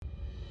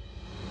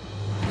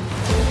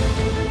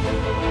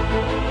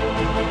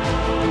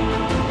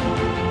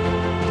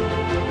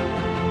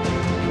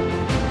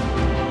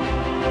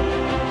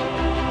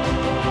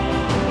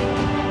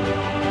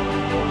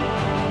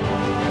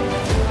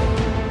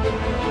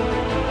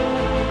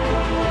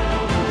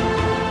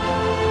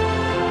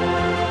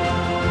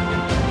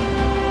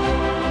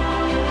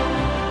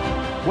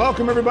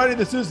Welcome, everybody.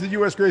 This is the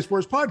U.S. Grace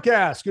Force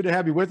Podcast. Good to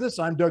have you with us.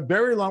 I'm Doug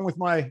Barry, along with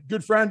my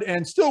good friend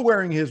and still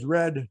wearing his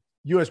red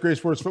U.S. Grace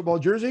Force football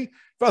jersey,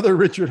 Father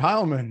Richard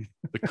Heilman.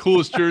 The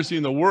coolest jersey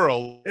in the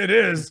world. It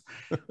is.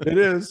 It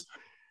is.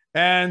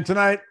 And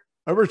tonight,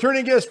 a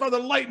returning guest, Father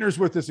Leitner's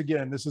with us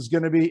again. This is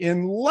going to be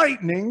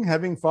enlightening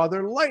having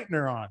Father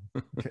Leitner on.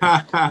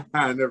 Okay.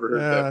 I never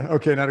heard that.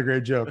 Okay, not a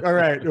great joke. All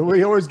right.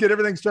 We always get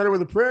everything started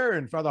with a prayer,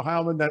 and Father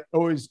Heilman, that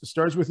always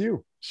starts with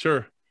you.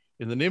 Sure.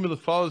 In the name of the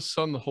Father,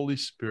 Son, the Holy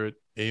Spirit.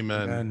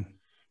 Amen. Amen.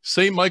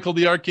 Saint Michael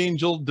the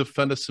Archangel,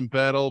 defend us in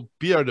battle.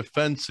 Be our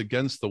defense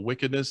against the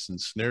wickedness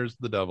and snares of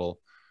the devil.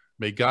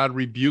 May God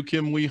rebuke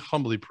him, we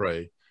humbly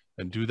pray.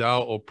 And do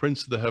thou, O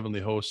Prince of the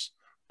heavenly hosts,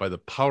 by the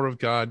power of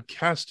God,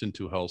 cast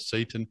into hell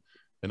Satan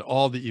and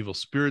all the evil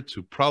spirits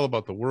who prowl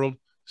about the world,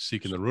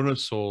 seeking the ruin of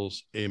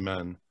souls.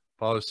 Amen.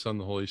 Father, Son,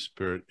 the Holy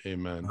Spirit.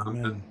 Amen.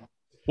 Amen.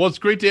 Well, it's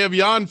great to have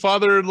you on,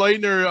 Father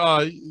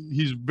Leitner.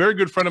 He's a very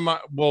good friend of mine.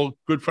 Well,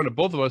 good friend of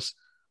both of us.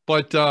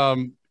 But,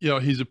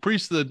 he's a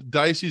priest of the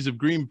Diocese of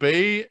Green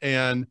Bay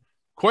and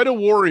quite a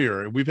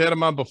warrior. We've had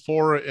him on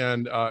before,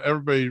 and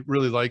everybody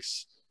really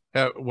likes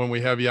when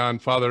we have you on,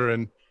 Father.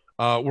 And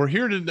we're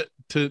here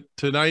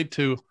tonight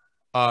to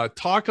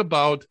talk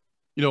about,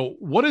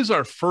 what is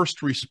our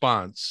first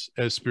response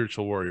as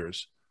spiritual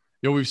warriors?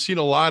 We've seen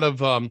a lot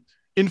of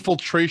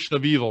infiltration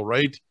of evil,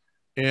 right?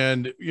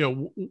 And,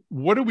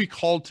 what are we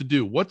called to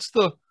do? What's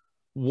the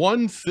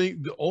one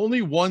thing, the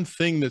only one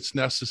thing that's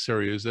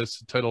necessary that's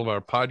the title of our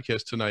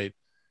podcast tonight.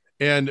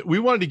 And we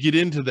wanted to get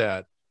into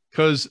that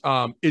because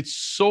it's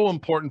so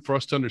important for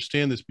us to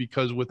understand this,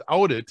 because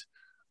without it,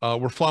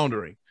 we're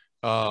floundering,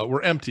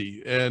 we're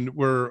empty, and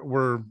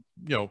we're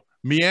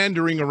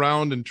meandering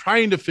around and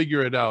trying to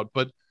figure it out.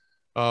 But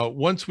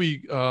once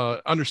we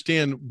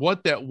understand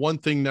what that one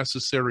thing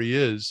necessary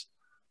is,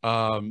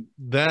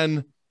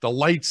 then the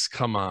lights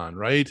come on,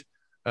 right?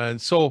 And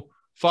so,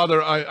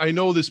 Father, I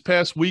know this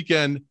past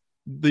weekend,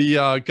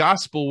 the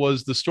gospel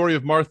was the story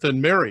of Martha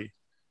and Mary,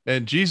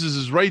 and Jesus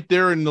is right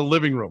there in the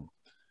living room.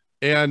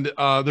 And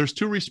there's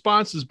two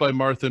responses by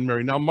Martha and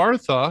Mary. Now,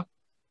 Martha,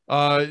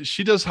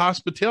 she does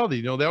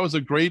hospitality. That was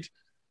a great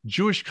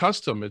Jewish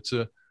custom.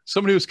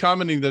 Somebody was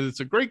commenting that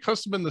it's a great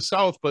custom in the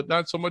South, but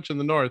not so much in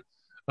the North.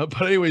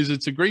 But anyways,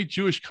 it's a great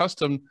Jewish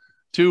custom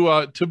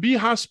to be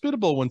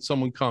hospitable when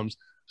someone comes.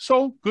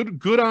 So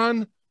good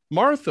on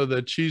Martha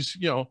that she's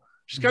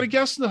got a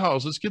guest in the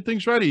house. Let's get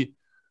things ready.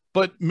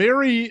 But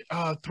Mary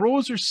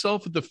throws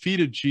herself at the feet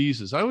of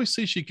Jesus. I always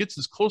say she gets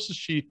as close as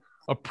she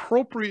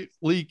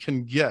appropriately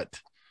can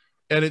get.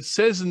 And it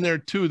says in there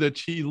too that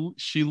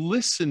she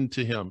listened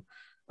to him.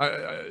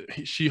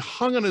 She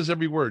hung on his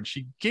every word.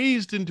 She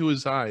gazed into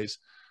his eyes.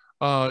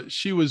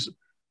 She was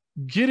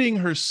getting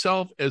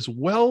herself as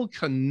well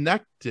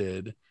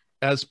connected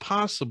as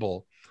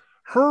possible.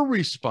 Her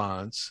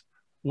response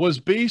was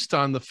based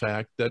on the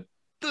fact that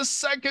the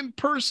second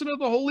person of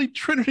the Holy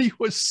Trinity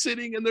was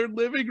sitting in their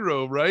living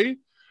room, right?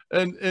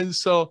 And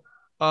so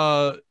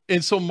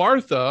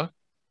Martha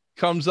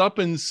comes up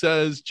and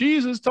says,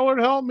 Jesus, tell her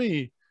to help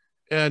me.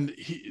 And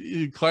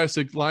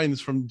classic lines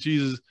from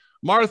Jesus,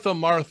 Martha,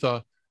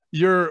 Martha,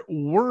 you're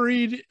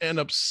worried and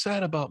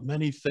upset about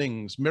many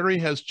things. Mary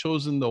has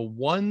chosen the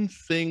one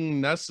thing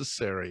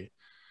necessary.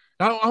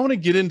 Now, I want to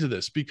get into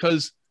this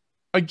because,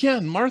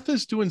 again,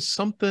 Martha's doing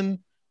something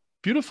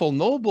beautiful,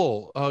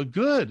 noble,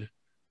 good.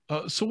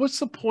 So what's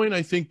the point,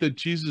 I think, that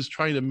Jesus is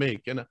trying to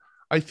make? And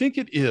I think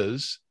it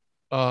is,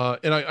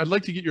 and I'd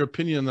like to get your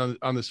opinion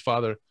on this,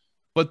 Father,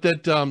 but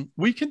that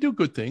we can do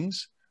good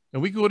things,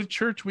 and we can go to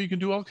church, we can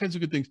do all kinds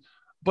of good things.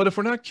 But if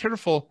we're not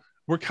careful,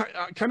 we're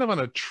kind of on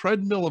a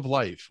treadmill of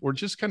life. We're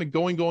just kind of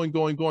going,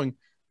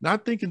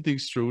 not thinking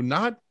things through,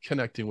 not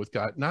connecting with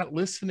God, not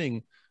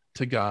listening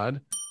to God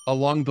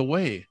along the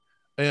way.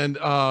 And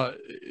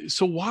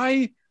so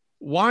why,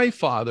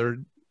 Father,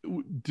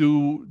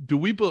 do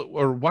we,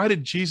 or why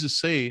did Jesus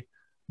say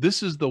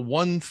this is the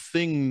one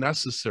thing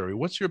necessary?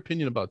 What's your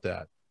opinion about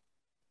that?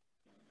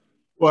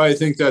 Well, I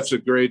think that's a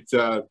great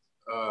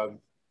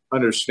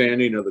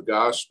understanding of the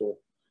gospel.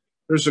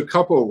 There's a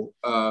couple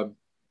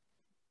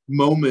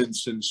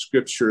moments in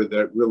scripture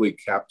that really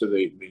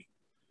captivate me.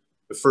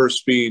 The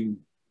first being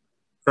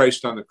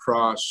Christ on the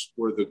cross,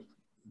 where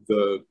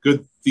the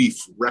good thief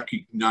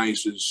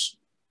recognizes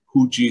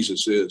who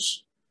Jesus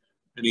is.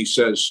 And he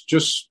says,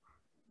 just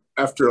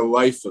after a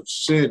life of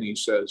sin, he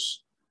says,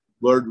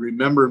 Lord,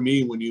 remember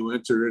me when you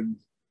enter into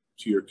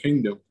your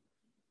kingdom.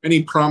 And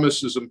he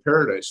promises him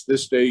paradise.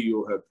 This day you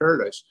will have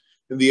paradise.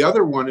 And the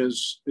other one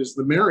is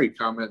the Mary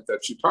comment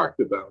that you talked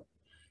about.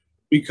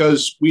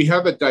 Because we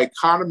have a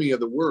dichotomy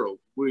of the world.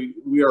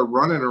 We are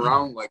running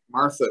around like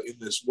Martha in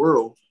this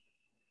world.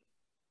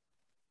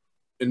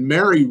 And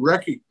Mary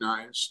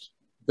recognized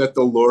that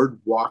the Lord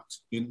walked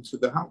into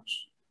the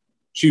house.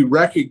 She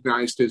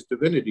recognized his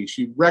divinity.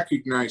 She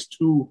recognized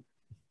who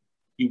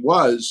he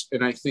was.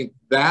 And I think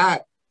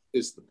that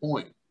is the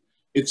point.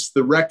 It's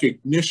the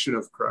recognition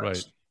of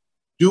Christ. Right.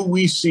 Do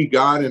we see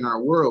God in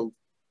our world?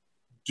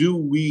 do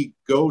we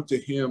go to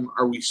him?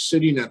 Are we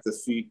sitting at the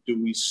feet?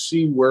 Do we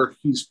see where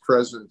he's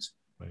present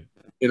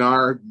in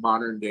our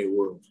modern day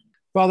world?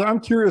 Father, I'm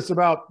curious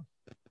about,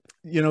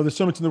 there's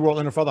so much in the world,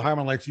 and Father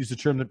Hyman likes to use the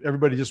term that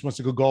everybody just wants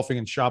to go golfing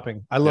and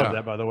shopping. I love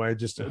that, by the way. I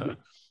just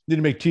need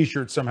to make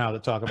t-shirts somehow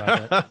that talk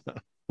about that.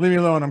 Leave me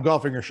alone. I'm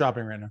golfing or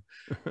shopping right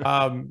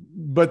now.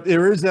 But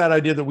there is that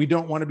idea that we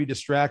don't want to be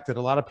distracted.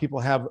 A lot of people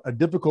have a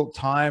difficult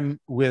time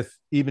with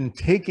even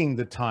taking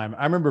the time.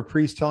 I remember a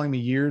priest telling me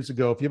years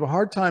ago, if you have a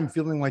hard time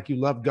feeling like you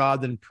love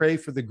God, then pray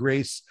for the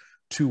grace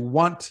to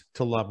want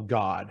to love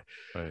God.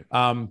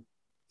 Right.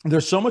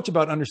 There's so much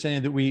about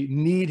understanding that we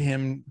need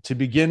him to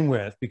begin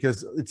with,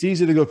 because it's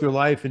easy to go through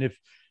life. And if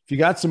you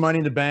got some money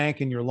in the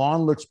bank and your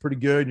lawn looks pretty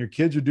good and your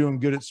kids are doing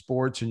good at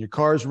sports and your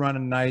car's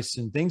running nice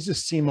and things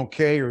just seem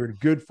okay or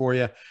good for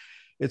you,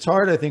 it's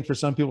hard, I think, for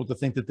some people to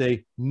think that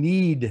they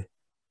need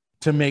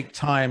to make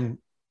time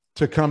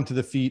to come to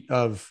the feet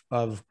of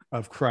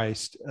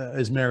Christ,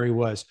 as Mary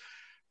was.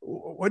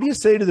 What do you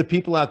say to the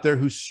people out there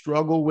who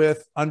struggle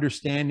with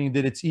understanding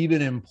that it's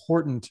even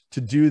important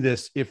to do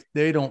this if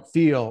they don't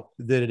feel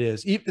that it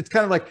is? It's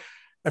kind of like,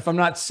 if I'm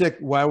not sick,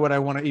 why would I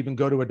want to even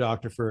go to a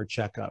doctor for a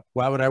checkup?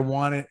 Why would I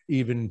want to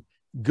even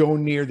go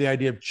near the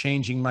idea of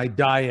changing my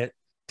diet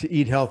to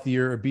eat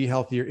healthier or be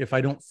healthier if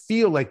I don't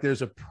feel like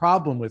there's a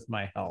problem with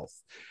my health?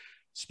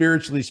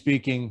 Spiritually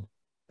speaking,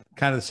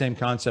 kind of the same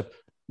concept.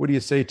 What do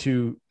you say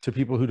to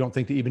people who don't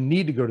think they even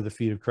need to go to the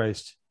feet of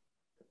Christ?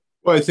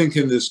 Well, I think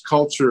in this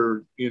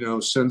culture,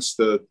 since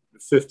the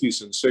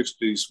 50s and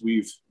 60s,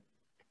 we've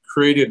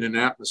created an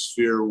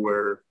atmosphere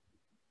where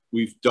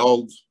we've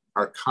dulled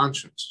our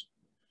conscience.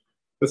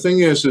 The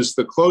thing is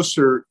the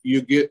closer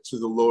you get to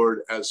the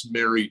Lord, as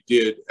Mary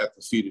did at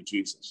the feet of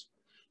Jesus,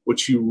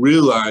 what you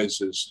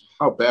realize is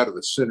how bad of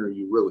a sinner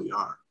you really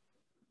are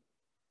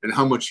and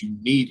how much you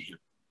need him.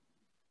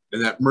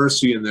 And that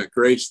mercy and that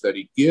grace that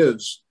he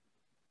gives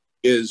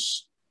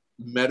is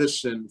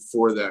medicine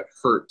for that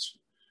hurt.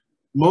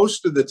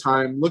 Most of the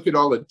time, look at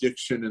all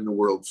addiction in the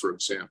world, for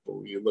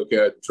example. You look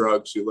at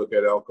drugs, you look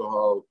at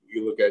alcohol,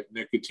 you look at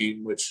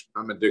nicotine, which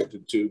I'm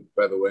addicted to,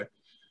 by the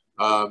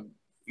way.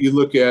 You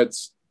look at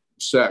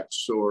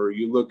sex, or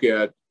you look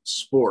at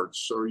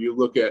sports, or you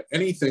look at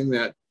anything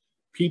that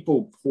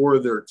people pour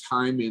their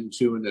time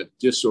into in a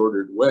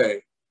disordered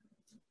way.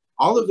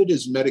 All of it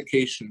is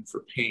medication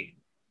for pain.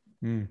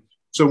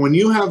 So when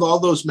you have all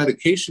those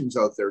medications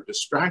out there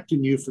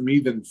distracting you from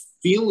even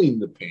feeling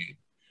the pain,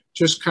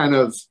 just kind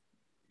of,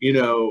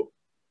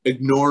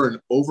 ignore and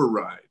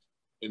override,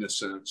 in a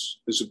sense,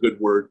 is a good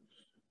word.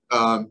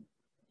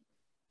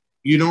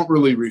 You don't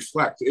really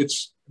reflect.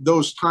 It's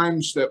those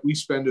times that we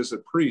spend as a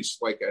priest,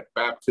 like at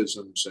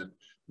baptisms and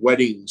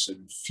weddings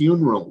and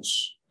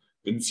funerals.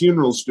 And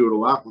funerals do it a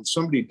lot. When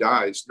somebody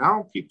dies,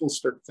 now people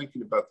start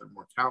thinking about their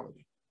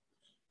mortality.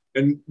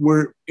 And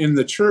we're in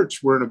the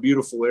church, we're in a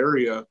beautiful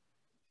area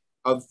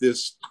of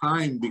this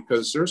time,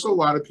 because there's a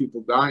lot of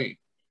people dying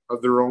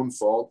of their own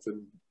fault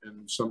and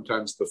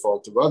sometimes the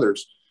fault of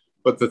others.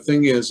 But the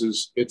thing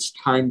is it's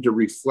time to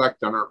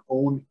reflect on our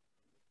own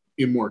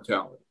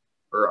immortality,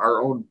 or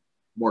our own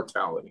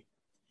mortality.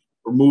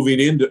 We're moving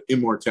into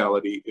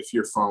immortality if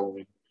you're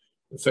following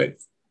the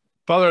faith.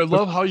 Father, I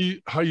love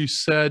how you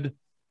said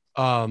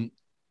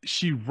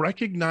she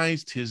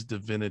recognized his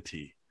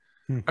divinity.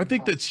 I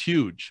think that's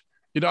huge.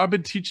 I've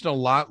been teaching a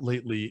lot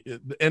lately,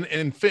 and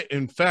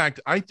in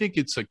fact, I think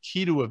it's a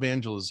key to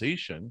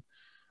evangelization.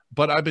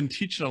 But I've been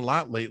teaching a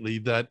lot lately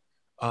that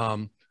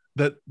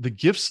that the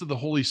gifts of the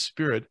Holy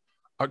Spirit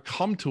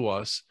come to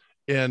us,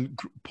 and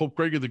Pope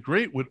Gregor the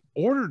Great would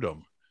order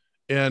them.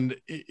 And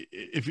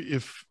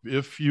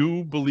if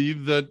you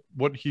believe that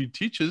what he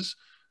teaches,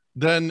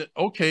 then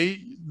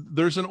okay,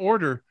 there's an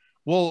order.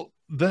 Well,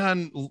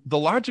 then the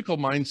logical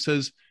mind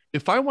says,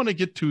 if I want to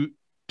get to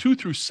 2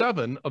 through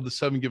 7 of the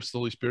 7 gifts of the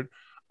Holy Spirit,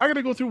 I got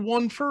to go through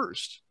 1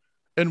 first.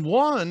 And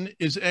 1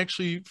 is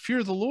actually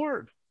fear the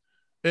Lord.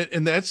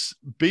 And that's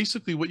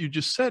basically what you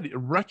just said,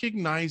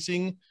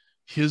 recognizing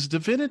his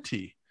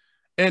divinity.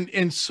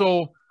 And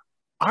so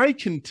I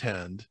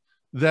contend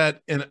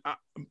that, and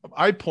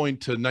I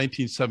point to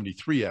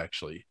 1973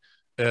 actually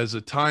as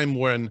a time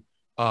when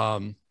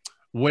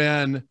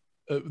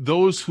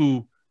those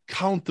who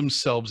count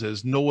themselves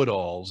as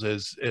know-it-alls,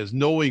 as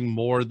knowing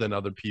more than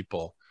other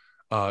people,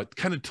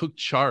 kind of took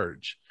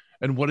charge.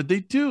 And what did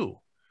they do?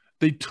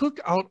 They took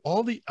out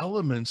all the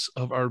elements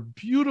of our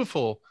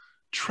beautiful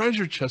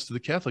treasure chest of the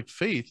Catholic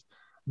faith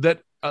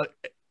that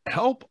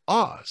help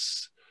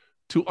us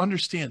to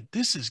understand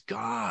this is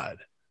God.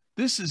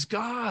 This is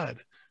God.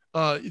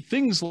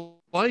 Things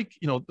like,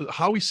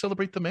 how we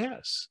celebrate the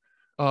Mass,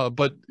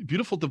 but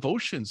beautiful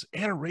devotions,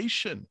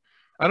 adoration.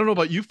 I don't know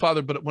about you,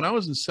 Father, but when I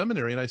was in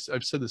seminary, and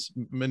I've said this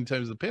many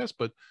times in the past,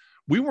 but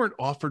we weren't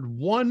offered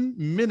 1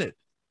 minute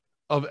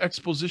of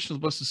exposition of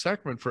the Blessed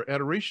Sacrament for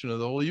adoration of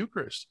the Holy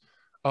Eucharist.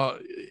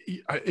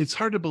 It's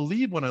hard to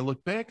believe when I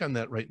look back on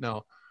that right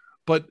now,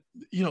 but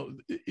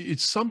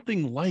it's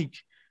something like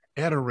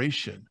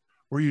adoration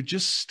where you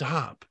just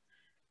stop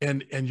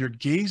and you're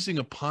gazing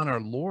upon our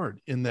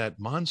Lord in that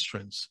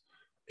monstrance,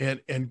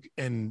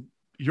 and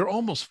you're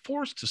almost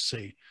forced to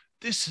say,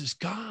 this is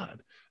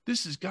God.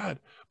 This is God.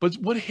 But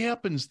what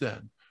happens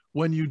then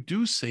when you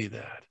do say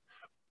that?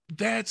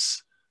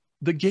 That's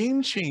the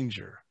game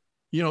changer.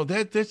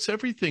 That's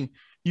everything.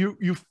 You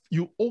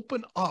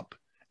open up,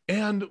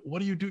 and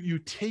what do? You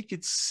take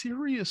it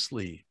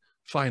seriously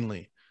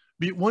finally.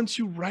 Once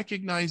you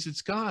recognize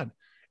it's God.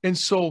 And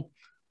so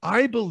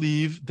I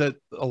believe that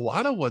a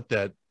lot of what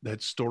that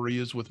story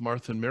is with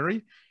Martha and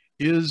Mary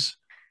is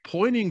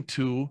pointing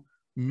to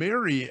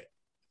Mary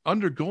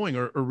undergoing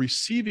or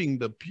receiving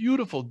the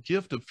beautiful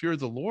gift of fear of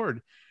the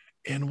Lord.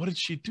 And what did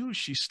she do?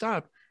 She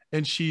stopped,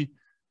 and she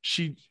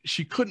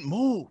couldn't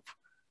move.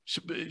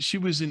 She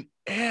was in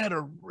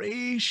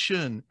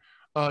adoration.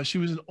 She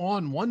was in awe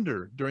and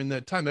wonder during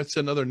that time. That's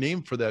another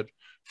name for that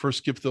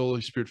first gift of the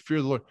Holy Spirit, fear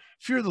of the Lord.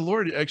 Fear of the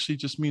Lord actually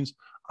just means,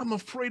 I'm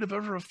afraid of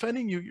ever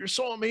offending you. You're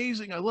so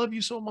amazing. I love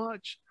you so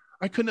much.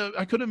 I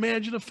couldn't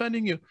imagine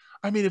offending you.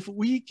 I mean, if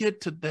we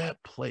get to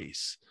that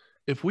place,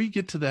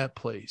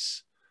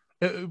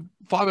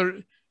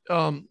 Father,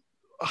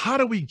 how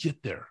do we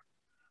get there?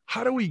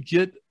 How do we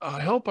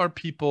help our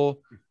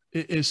people,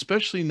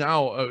 especially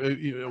now?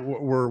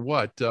 We're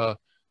what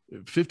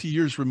 50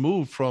 years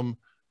removed from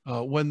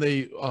when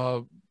they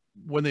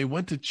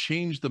went to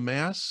change the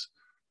Mass.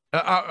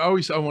 I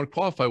want to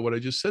qualify what I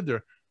just said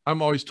there.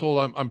 I'm always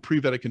told I'm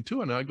pre-Vatican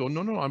II, and I go,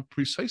 no, I'm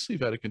precisely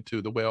Vatican II,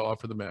 the way I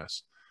offer the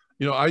Mass.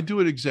 I do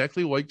it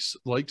exactly like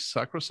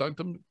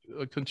Sacrosanctum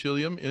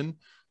Concilium in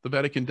the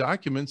Vatican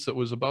documents that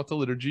was about the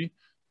liturgy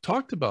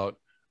talked about.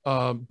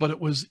 But it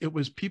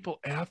was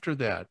people after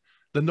that,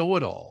 the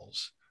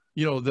know-it-alls,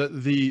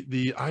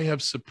 the I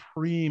have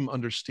supreme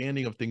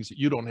understanding of things that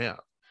you don't have.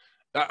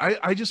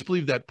 I just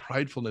believe that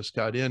pridefulness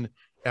got in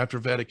after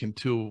Vatican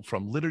II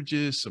from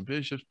liturgists, some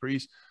bishops,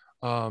 priests,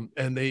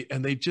 and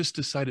they just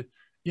decided,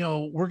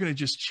 we're going to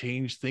just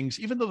change things,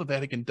 even though the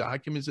Vatican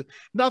documents,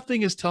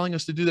 nothing is telling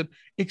us to do that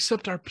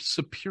except our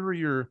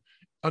superior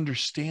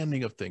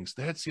understanding of things.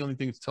 That's the only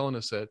thing that's telling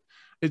us that.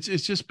 It's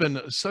just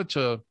been such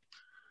a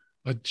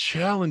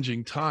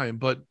challenging time,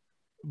 but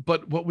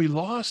what we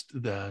lost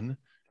then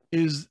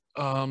is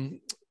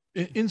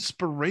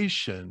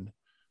inspiration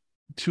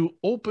to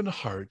open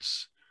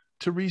hearts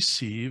to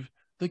receive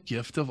the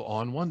gift of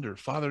awe and wonder.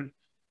 Father,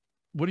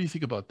 what do you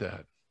think about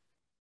that?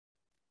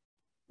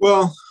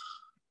 Well,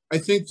 I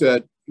think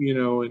that,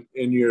 in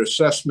your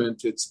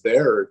assessment, it's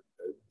there,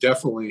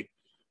 definitely.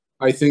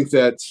 I think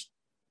that,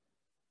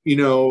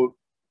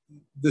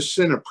 the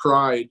sin of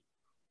pride,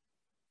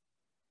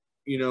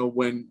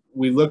 when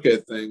we look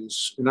at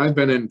things, and I've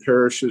been in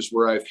parishes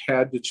where I've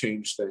had to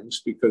change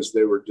things because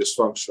they were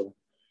dysfunctional.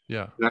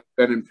 Yeah. And I've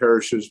been in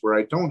parishes where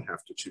I don't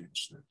have to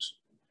change things.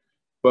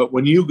 But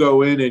when you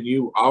go in and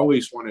you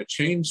always want to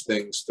change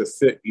things to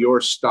fit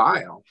your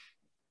style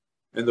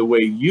and the way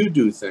you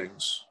do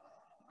things,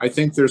 I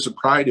think there's a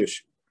pride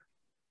issue.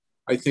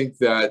 I think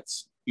that,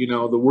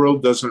 the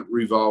world doesn't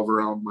revolve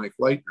around Mike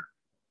Leitner.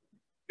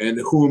 And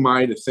who am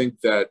I to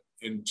think that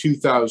in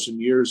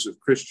 2,000 years of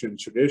Christian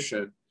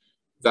tradition,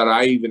 that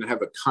I even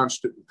have a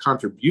constant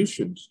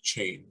contribution to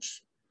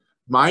change?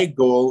 My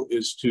goal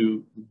is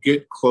to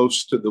get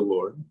close to the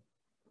Lord,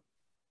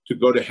 to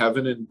go to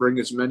heaven and bring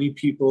as many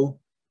people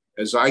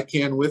as I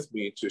can with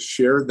me to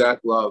share that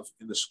love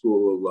in the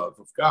school of love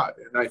of God.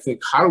 And I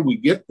think how do we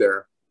get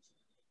there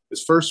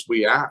is first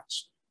we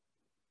ask,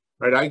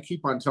 right? I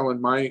keep on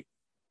telling my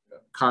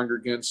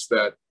congregants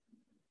that,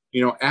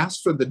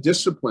 ask for the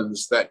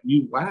disciplines that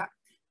you lack.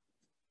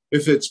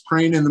 If it's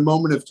praying in the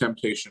moment of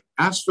temptation,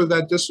 ask for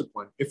that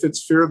discipline. If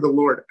it's fear of the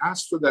Lord,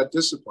 ask for that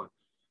discipline.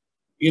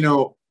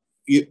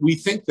 We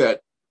think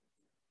that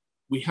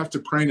we have to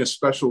pray in a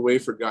special way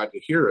for God to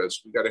hear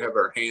us. We got to have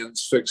our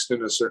hands fixed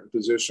in a certain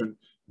position,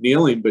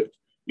 kneeling, but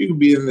you could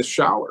be in the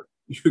shower.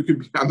 You could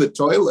be on the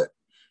toilet.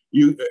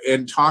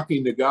 And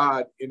talking to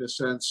God, in a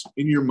sense,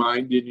 in your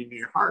mind and in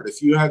your heart.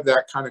 If you have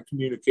that kind of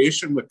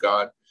communication with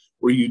God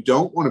where you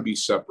don't want to be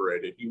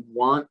separated, you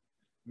want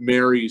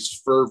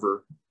Mary's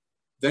fervor,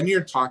 then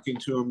you're talking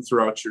to him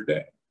throughout your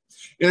day.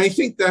 And I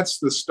think that's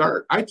the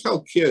start. I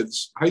tell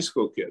kids, high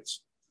school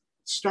kids,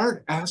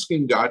 start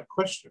asking God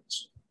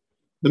questions.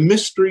 The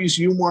mysteries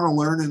you want to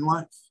learn in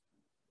life.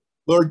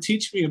 Lord,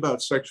 teach me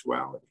about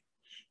sexuality.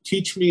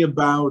 Teach me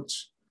about,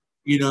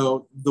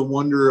 the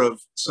wonder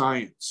of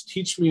science.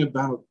 Teach me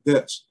about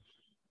this.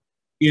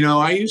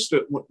 I used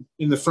to,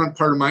 in the front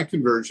part of my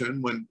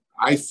conversion, when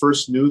I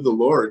first knew the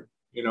Lord,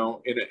 in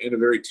a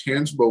very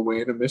tangible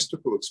way, in a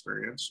mystical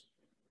experience,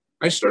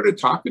 I started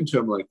talking to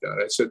him like that.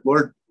 I said,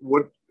 Lord,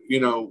 what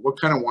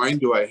kind of wine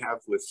do I have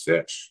with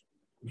fish?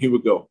 And he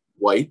would go,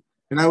 white.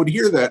 And I would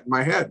hear that in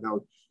my head. And I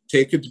would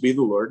take it to be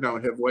the Lord, and I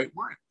would have white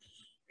wine.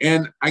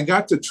 And I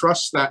got to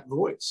trust that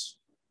voice,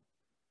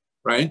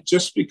 right?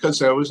 Just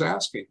because I was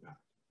asking that.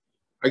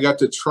 I got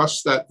to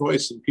trust that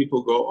voice, and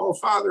people go, oh,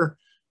 Father,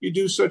 you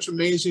do such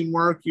amazing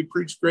work. You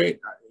preach great.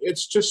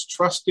 It's just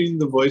trusting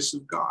the voice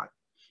of God.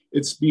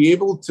 It's be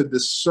able to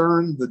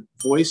discern the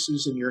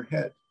voices in your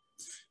head.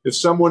 If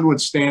someone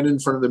would stand in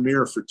front of the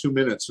mirror for 2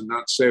 minutes and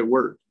not say a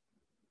word,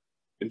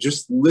 and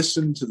just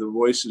listen to the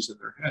voices in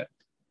their head,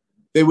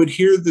 they would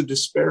hear the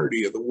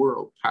disparity of the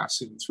world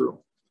passing through.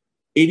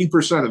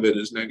 80% of it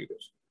is negative.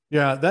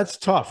 Yeah, that's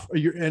tough.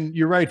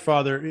 You're right,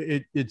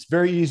 Father. It's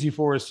very easy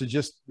for us to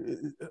just,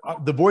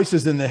 the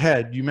voices in the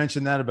head, you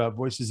mentioned that about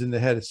voices in the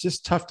head. It's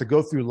just tough to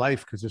go through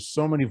life because there's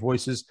so many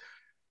voices.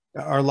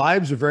 Our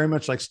lives are very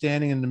much like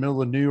standing in the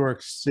middle of New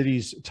York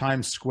City's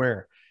Times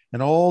Square,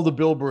 and all the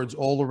billboards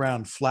all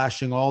around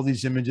flashing all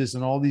these images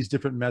and all these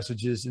different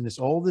messages, and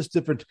all this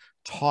different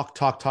talk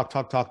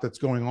that's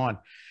going on.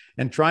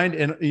 And trying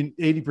to, and in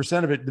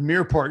 80% of it, the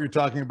mirror part you're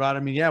talking about, I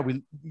mean, yeah,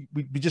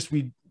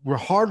 we're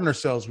hard on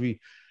ourselves. We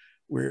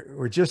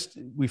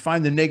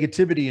find the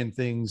negativity in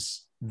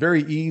things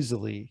very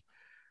easily.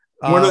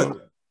 One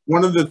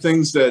of the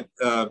things that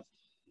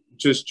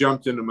just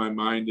jumped into my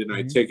mind, and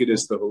I take it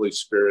as the Holy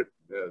Spirit.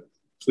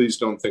 Please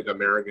don't think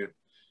I'm arrogant.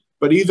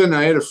 But even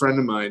I had a friend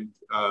of mine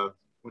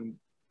when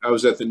I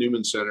was at the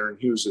Newman Center, and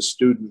he was a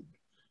student,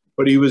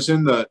 but he was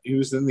in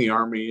the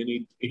Army,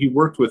 and he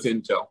worked with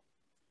Intel.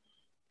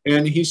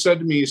 And he said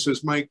to me, he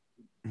says, "Mike,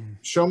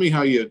 show me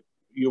how you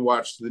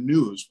watch the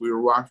news." We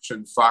were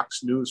watching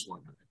Fox News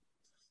one night.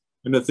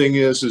 And the thing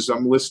is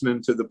I'm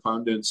listening to the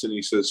pundits, and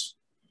he says,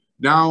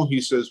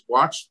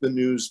 "Watch the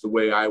news the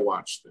way I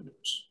watch the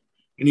news."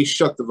 And he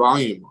shut the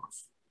volume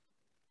off.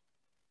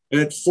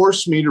 And it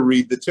forced me to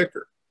read the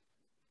ticker.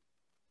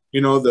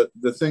 You know,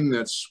 the thing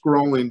that's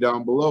scrolling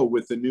down below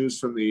with the news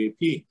from the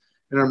AP.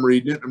 And I'm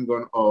reading it, and I'm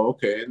going, oh,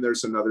 okay. And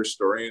there's another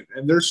story,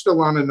 and they're still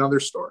on another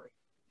story.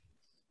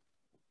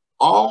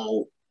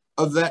 All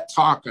of that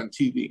talk on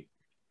TV,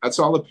 that's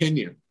all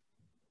opinion.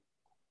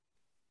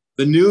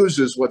 The news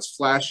is what's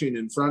flashing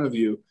in front of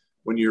you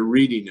when you're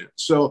reading it.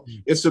 So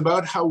it's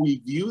about how we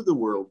view the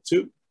world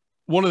too.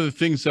 One of the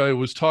things I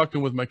was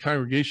talking with my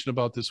congregation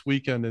about this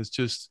weekend is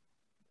just,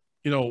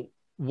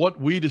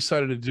 what we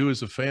decided to do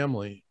as a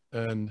family.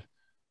 And,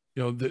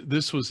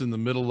 this was in the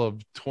middle of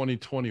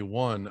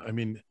 2021. I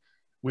mean,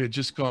 we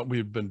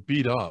had been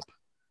beat up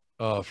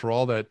for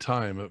all that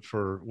time,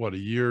 for what, a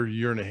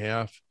year and a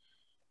half.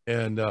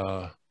 And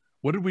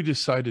what did we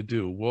decide to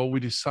do? Well, we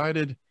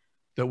decided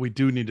that we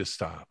do need to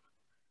stop.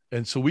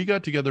 And so we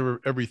got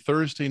together every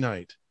Thursday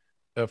night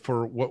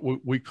for what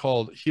we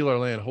called Heal Our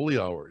Land Holy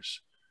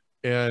Hours.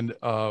 And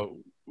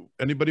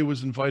anybody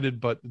was invited,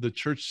 but the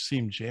church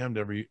seemed jammed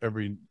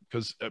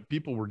because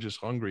people were just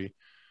hungry.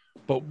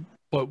 But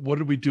what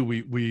did we do?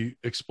 We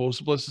exposed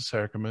the Blessed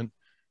Sacrament,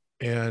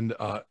 and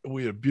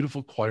we had a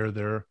beautiful choir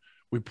there.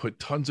 We put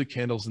tons of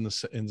candles in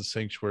the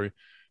sanctuary.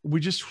 We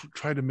just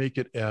tried to make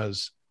it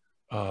as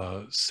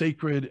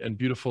sacred and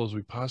beautiful as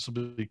we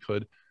possibly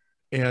could.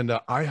 And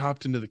I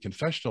hopped into the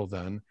confessional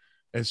then.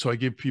 And so I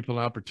gave people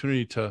an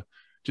opportunity to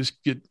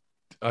just get,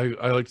 I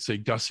like to say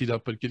gussied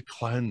up, but get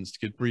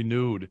cleansed, get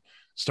renewed,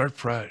 start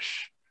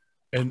fresh,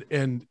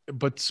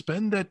 but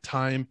spend that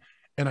time.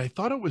 And I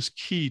thought it was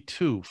key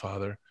too,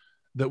 Father,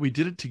 that we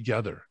did it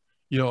together.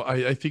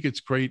 I think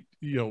it's great,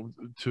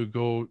 to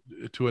go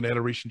to an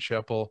adoration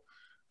chapel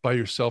by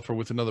yourself or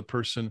with another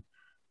person.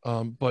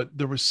 But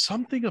there was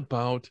something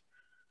about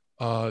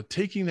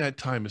taking that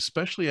time,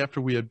 especially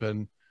after we had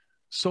been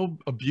so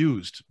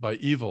abused by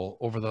evil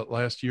over the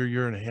last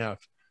year and a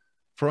half,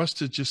 for us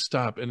to just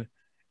stop.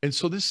 And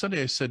so this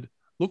Sunday I said,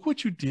 look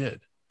what you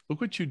did.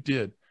 Look what you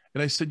did.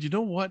 And I said, you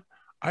know what?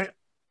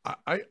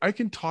 I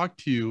can talk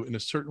to you in a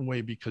certain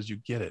way because you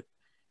get it.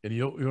 And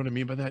you know what I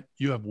mean by that?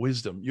 You have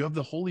wisdom. You have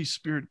the Holy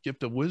Spirit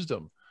gift of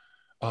wisdom.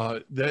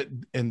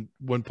 And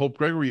when Pope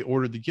Gregory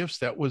ordered the gifts,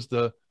 that was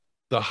the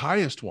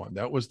highest one.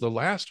 That was the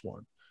last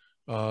one,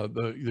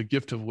 the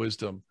gift of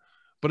wisdom.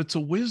 But it's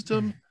a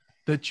wisdom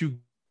that you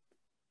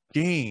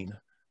gain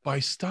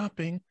by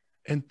stopping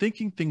and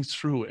thinking things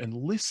through and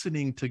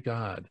listening to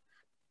God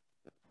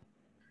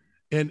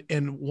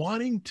and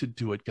wanting to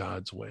do it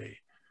God's way.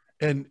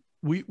 And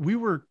we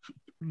were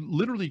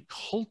literally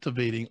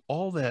cultivating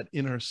all that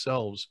in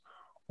ourselves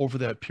over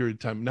that period of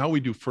time. Now we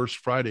do First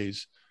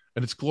Fridays,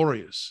 and it's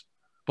glorious.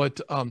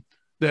 But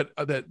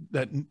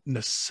that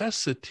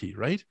necessity,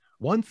 right?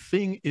 One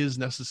thing is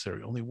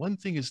necessary. Only one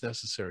thing is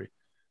necessary.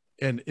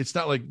 And it's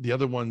not like the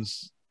other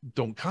ones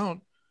don't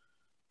count,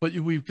 but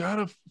we've got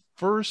to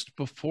first,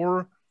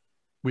 before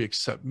we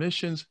accept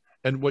missions.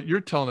 And what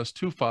you're telling us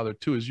too, Father,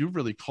 too, is you've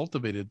really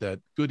cultivated that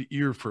good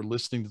ear for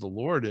listening to the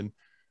Lord. And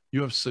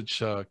you have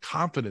such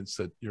confidence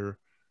that you're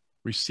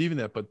receiving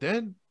that. But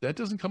then that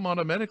doesn't come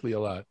automatically a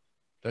lot.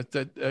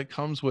 That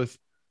comes with,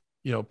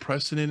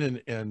 pressing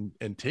in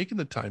and taking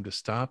the time to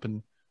stop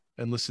and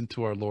listen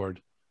to our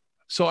Lord.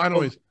 So I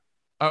was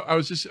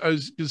going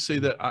to say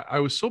that I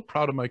was so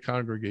proud of my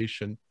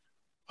congregation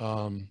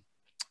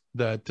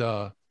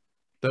that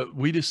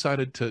we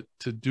decided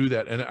to do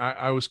that. And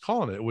I was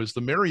calling it was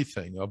the Mary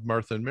thing of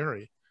Martha and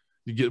Mary.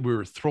 We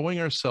were throwing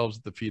ourselves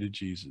at the feet of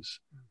Jesus.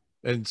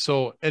 And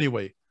so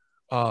anyway,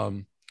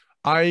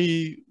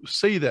 I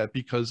say that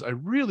because I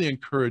really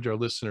encourage our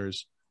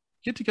listeners,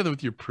 get together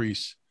with your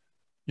priests,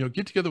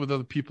 get together with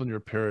other people in your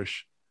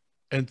parish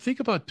and think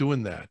about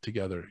doing that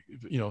together,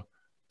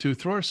 to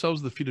throw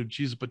ourselves at the feet of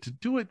Jesus, but to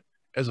do it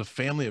as a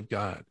family of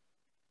God,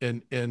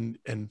 and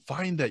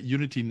find that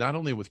unity not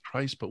only with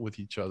Christ but with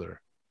each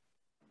other.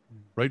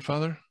 Right,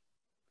 Father?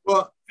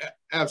 Well,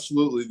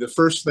 absolutely. The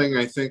first thing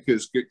I think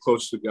is get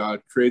close to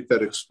God, create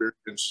that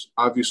experience.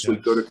 Obviously,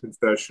 Yes. go to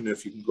confession.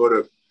 If you can go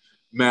to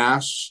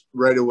Mass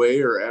right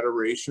away or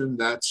adoration,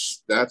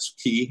 that's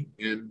key.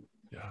 And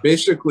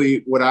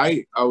basically, what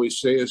I always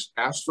say is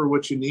ask for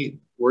what you need.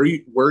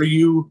 Where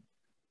you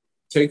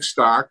take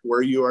stock,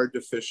 where you are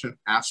deficient,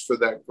 ask for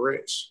that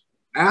grace.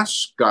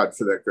 Ask God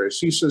for that grace.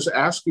 He says,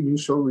 ask and you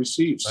shall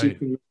receive. Right.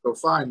 Seek and you shall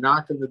find.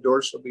 Knock and the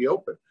door shall be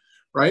open.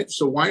 Right?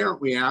 So why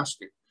aren't we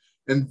asking?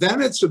 And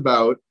then it's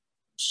about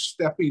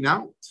stepping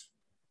out.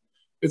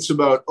 It's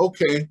about,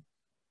 okay,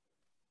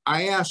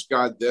 I asked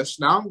God this.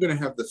 Now I'm going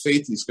to have the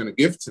faith he's going to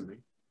give to me.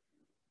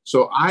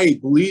 So I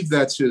believe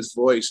that's his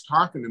voice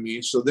talking to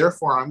me. So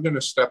therefore, I'm going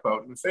to step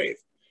out in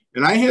faith.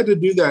 And I had to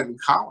do that in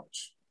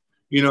college.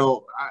 You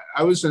know,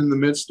 I was in the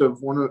midst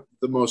of one of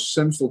the most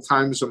sinful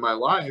times of my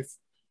life.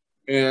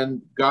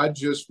 And God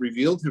just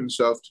revealed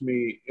himself to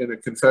me in a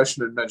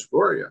confession in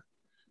Medjugorje.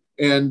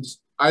 And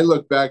I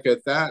look back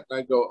at that and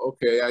I go,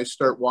 okay, I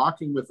start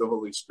walking with the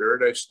Holy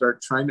Spirit. I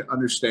start trying to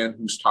understand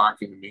who's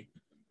talking to me.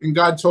 And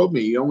God told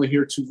me, you only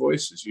hear two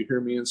voices. You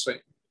hear me and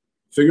Satan.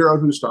 Figure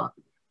out who's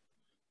talking.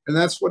 And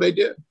that's what I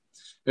did.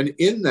 And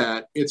in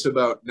that, it's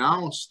about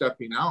now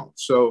stepping out.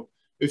 So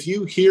if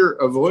you hear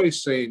a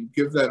voice saying,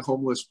 give that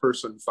homeless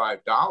person $5,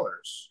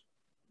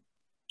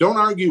 don't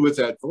argue with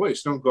that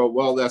voice. Don't go,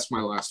 well, that's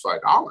my last $5,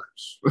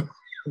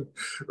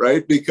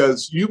 right?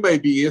 Because you may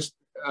be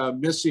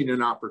missing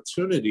an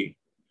opportunity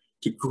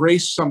to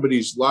grace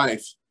somebody's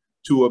life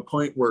to a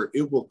point where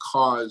it will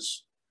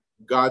cause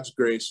God's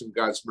grace and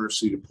God's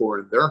mercy to pour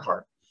in their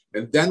heart.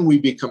 And then we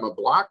become a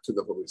block to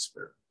the Holy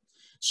Spirit.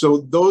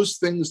 So those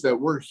things that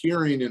we're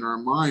hearing in our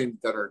mind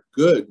that are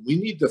good, we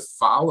need to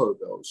follow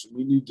those.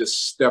 We need to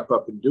step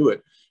up and do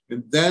it.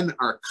 And then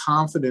our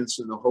confidence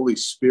in the Holy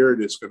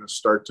Spirit is going to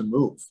start to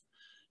move.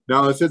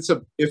 Now, if it's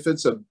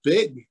a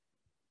big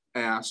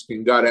ask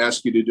and God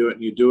asks you to do it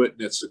and you do it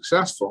and it's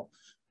successful,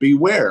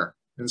 beware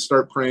and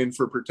start praying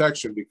for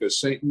protection,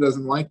 because Satan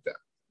doesn't like that.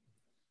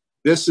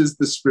 This is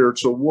the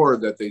spiritual war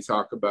that they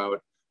talk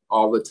about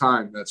all the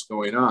time that's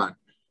going on.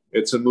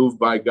 It's a move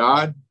by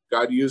God.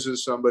 God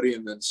uses somebody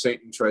and then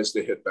Satan tries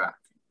to hit back.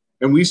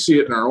 And we see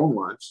it in our own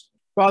lives.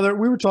 Father,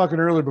 we were talking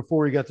earlier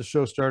before we got the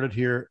show started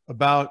here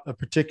about a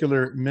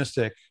particular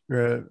mystic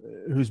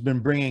who's been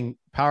bringing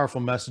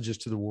powerful messages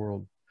to the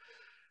world.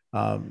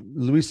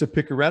 Luisa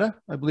Piccarreta,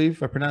 I believe,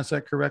 if I pronounced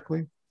that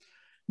correctly.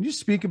 Can you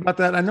speak about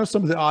that? I know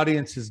some of the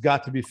audience has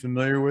got to be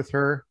familiar with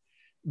her,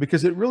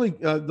 because it really,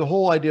 the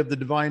whole idea of the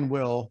divine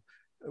will,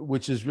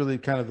 which is really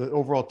kind of the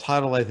overall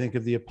title, I think,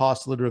 of the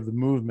apostolate of the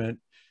movement.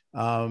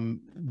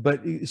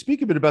 But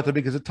speak a bit about that,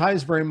 because it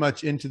ties very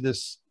much into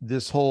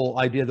this whole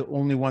idea that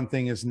only one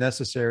thing is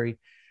necessary.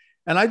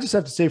 And I just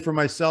have to say for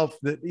myself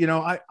that, you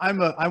know, I'm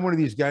one of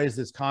these guys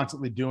that's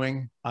constantly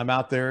doing. I'm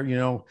out there,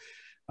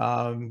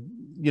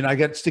 I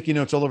get sticky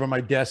notes all over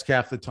my desk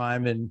half the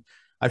time, and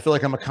I feel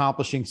like I'm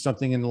accomplishing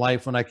something in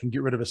life when I can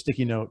get rid of a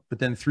sticky note, but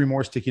then 3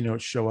 more sticky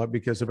notes show up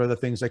because of other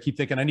things I keep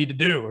thinking I need to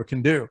do or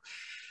can do.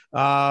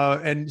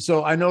 And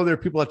so I know there are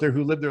people out there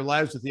who live their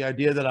lives with the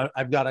idea that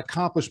I've got to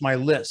accomplish my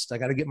list. I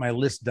got to get my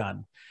list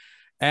done.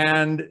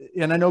 And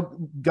I know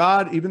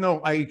God, even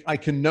though I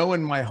can know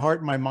in my heart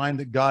and my mind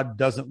that God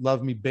doesn't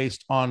love me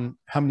based on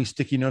how many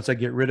sticky notes I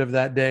get rid of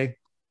that day,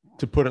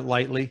 to put it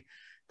lightly,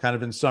 kind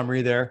of in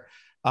summary there.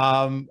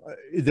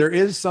 There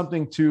is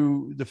something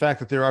to the fact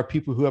that there are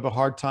people who have a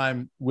hard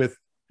time with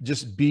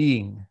just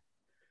being.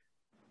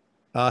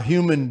 A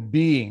human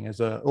being, as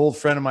an old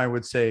friend of mine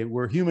would say,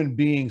 we're human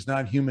beings,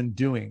 not human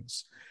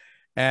doings.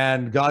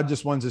 And God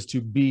just wants us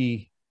to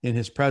be in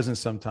his presence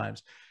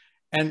sometimes.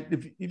 And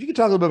if you could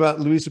talk a little bit about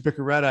Luisa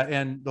Piccarreta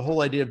and the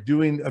whole idea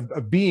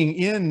of being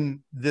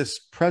in this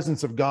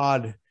presence of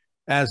God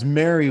as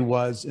Mary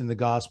was in the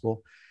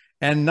gospel,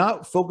 and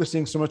not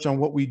focusing so much on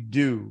what we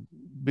do,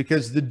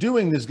 because the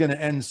doing is going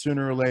to end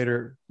sooner or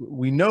later.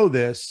 We know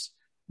this,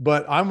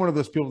 but I'm one of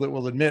those people that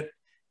will admit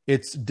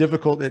it's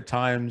difficult at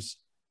times,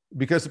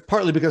 because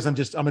partly because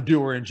I'm a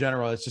doer in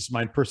general. It's just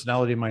my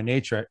personality and my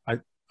nature. I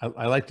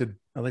like to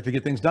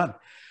get things done,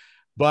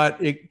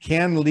 but it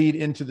can lead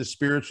into the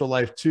spiritual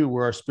life too,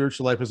 where our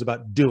spiritual life is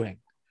about doing.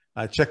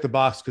 I check the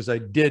box because I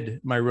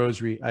did my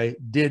rosary, I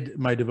did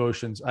my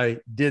devotions, I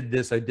did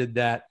this, I did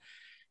that,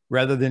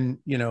 rather than,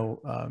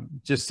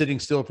 just sitting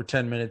still for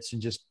 10 minutes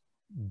and just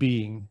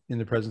being in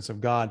the presence of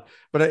God.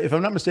 But if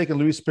I'm not mistaken,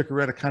 Luisa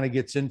Piccarreta kind of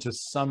gets into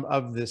some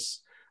of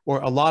this,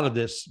 or a lot of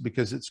this,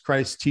 because it's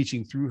Christ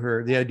teaching through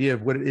her, the idea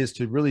of what it is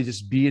to really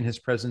just be in his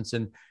presence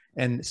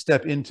and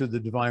step into the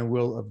divine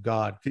will of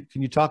God.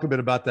 Can you talk a bit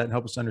about that and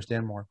help us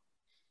understand more?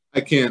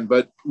 I can,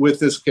 but with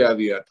this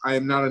caveat, I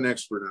am not an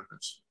expert on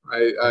this.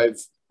 I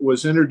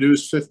was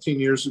introduced 15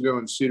 years ago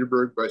in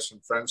Cedarburg by some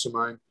friends of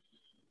mine.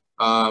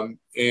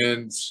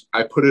 And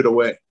I put it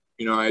away.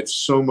 I had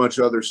so much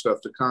other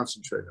stuff to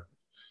concentrate on.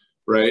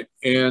 Right.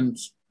 And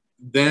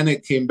then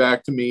it came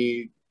back to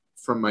me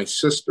from my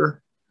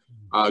sister.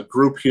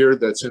 group here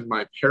that's in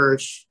my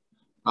parish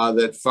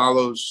that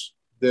follows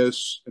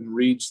this and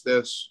reads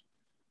this.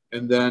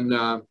 And then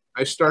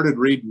I started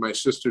reading. My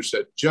sister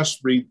said, just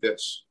read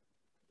this.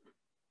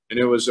 And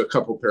it was a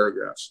couple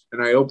paragraphs.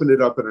 And I opened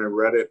it up and I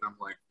read it. And I'm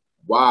like,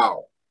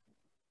 wow,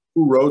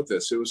 who wrote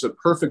this? It was a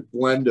perfect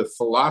blend of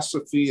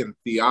philosophy and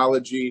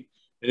theology.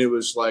 And it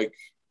was like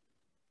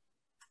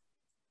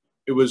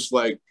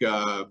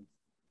a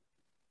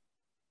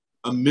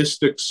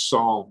mystic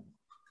psalm.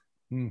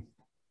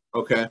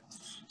 Okay.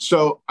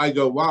 So I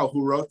go, wow,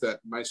 who wrote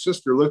that? My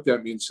sister looked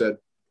at me and said,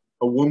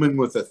 a woman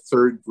with a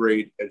third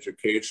grade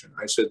education.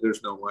 I said,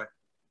 there's no way.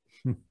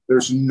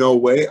 There's no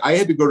way. I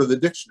had to go to the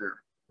dictionary,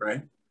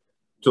 right,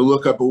 to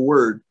look up a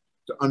word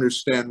to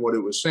understand what it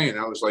was saying.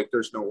 I was like,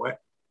 there's no way.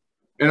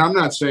 And I'm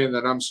not saying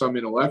that I'm some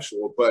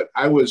intellectual, but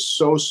I was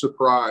so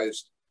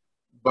surprised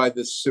by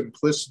the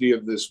simplicity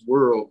of this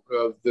world,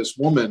 of this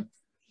woman,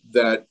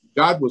 that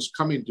God was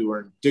coming to her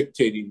and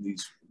dictating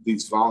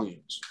these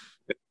volumes.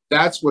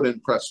 That's what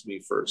impressed me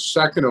first.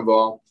 Second of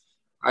all,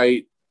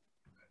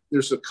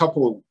 there's a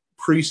couple of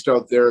priests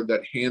out there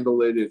that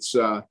handle it. It's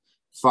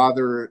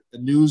Father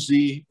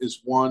Nuzzi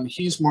is one.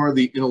 He's more of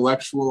the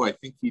intellectual. I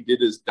think he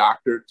did his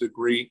doctorate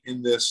degree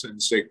in this in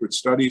sacred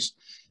studies.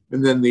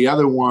 And then the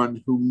other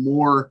one who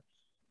more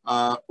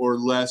or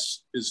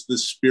less is the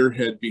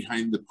spearhead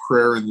behind the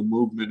prayer and the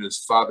movement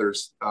is Father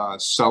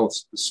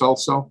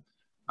Celso,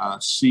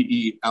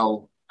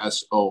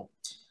 C-E-L-S-O.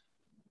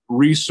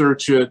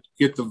 Research it,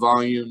 get the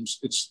volumes.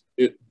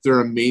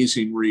 They're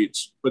amazing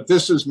reads. But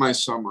this is my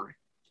summary,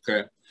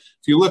 okay?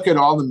 If you look at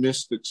all the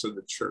mystics of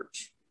the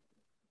church,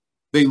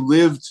 they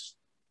lived,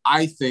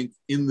 I think,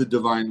 in the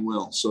divine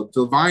will. So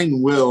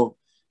divine will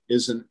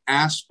is an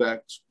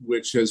aspect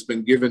which has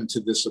been given to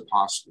this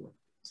apostolate.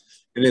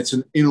 And it's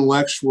an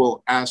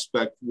intellectual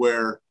aspect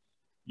where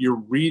you're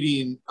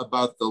reading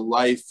about the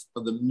life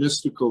of the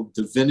mystical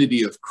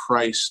divinity of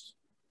Christ.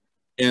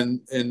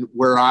 And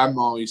where I'm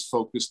always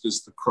focused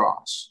is the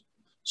cross.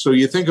 So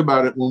you think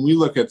about it, when we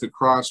look at the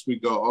cross, we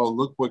go, oh,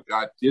 look what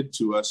God did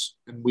to us.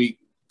 And we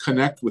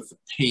connect with the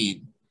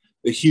pain,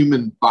 the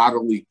human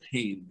bodily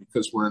pain,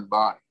 because we're in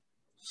body.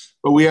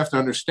 But we have to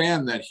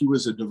understand that he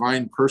was a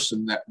divine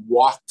person that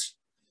walked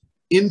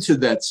into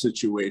that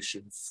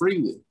situation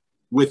freely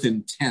with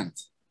intent.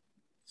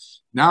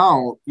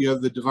 Now you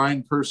have the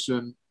divine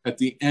person at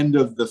the end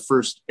of the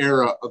first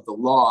era of the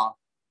law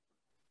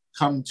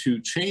come to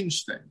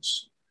change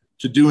things,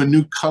 to do a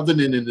new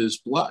covenant in his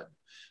blood.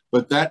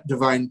 But that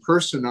divine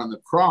person on the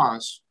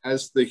cross,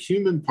 as the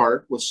human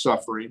part was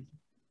suffering,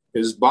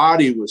 his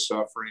body was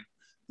suffering,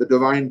 the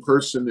divine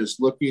person is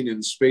looking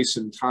in space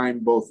and time,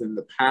 both in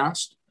the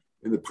past,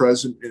 in the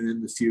present, and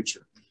in the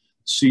future.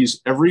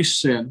 Sees every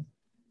sin.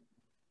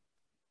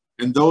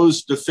 And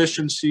those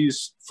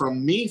deficiencies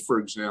from me, for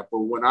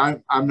example, when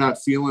I'm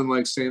not feeling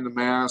like saying the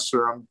Mass,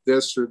 or I'm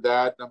this or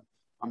that,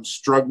 I'm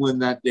struggling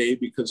that day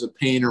because of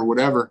pain or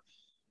whatever,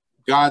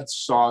 God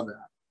saw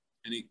that.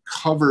 And he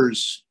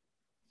covers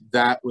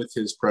that with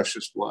his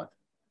precious blood.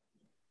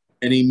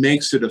 And he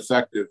makes it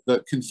effective.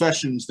 The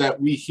confessions that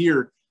we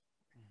hear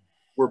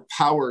were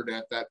powered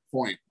at that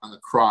point on the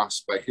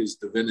cross by his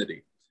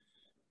divinity.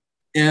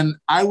 And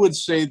I would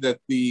say that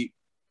the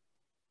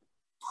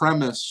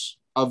premise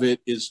of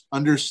it is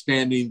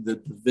understanding the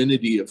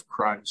divinity of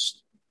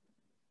Christ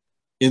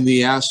in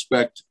the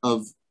aspect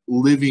of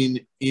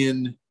living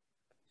in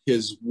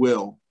his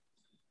will.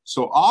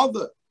 So all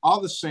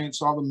the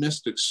saints, all the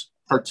mystics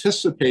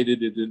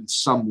participated in it in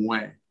some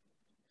way.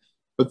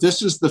 But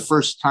this is the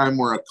first time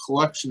where a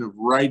collection of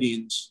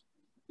writings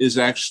is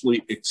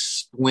actually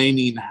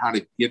explaining how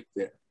to get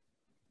there.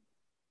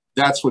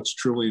 That's what's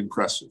truly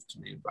impressive to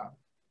me about it.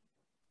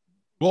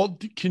 Well,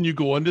 can you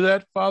go into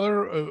that,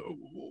 Father?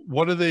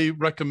 What do they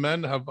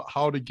recommend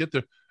how to get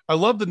there? I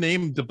love the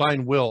name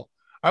Divine Will.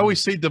 I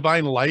always say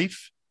divine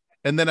life,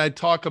 and then I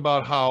talk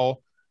about how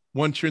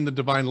once you're in the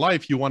divine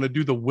life, you want to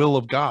do the will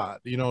of God,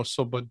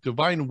 but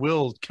divine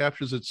will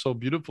captures it so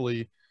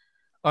beautifully.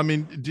 I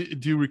mean,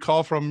 do you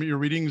recall from your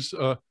readings,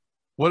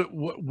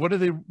 what do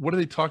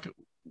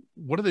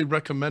they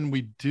recommend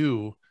we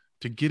do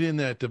to get in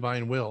that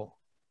divine will?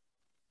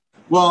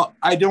 Well,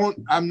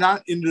 I'm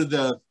not into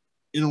the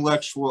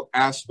intellectual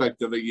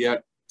aspect of it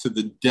yet to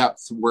the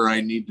depth where I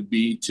need to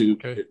be to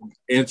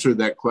answer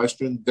that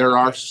question. There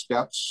are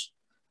steps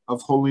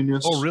of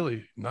holiness. Oh,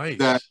 really? Nice.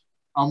 That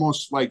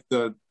almost like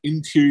the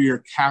interior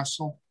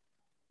castle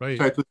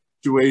type of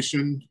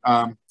situation.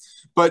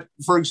 But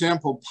for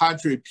example,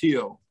 Padre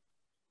Pio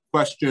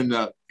questioned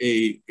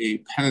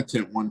a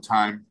penitent one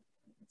time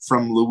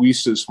from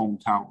Luisa's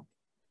hometown.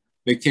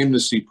 They came to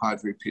see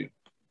Padre Pio.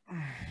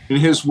 And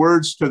his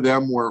words to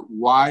them were,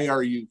 "Why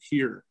are you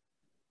here?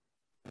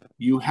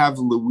 You have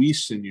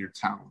Luis in your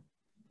town."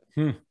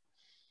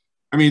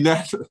 I mean,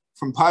 that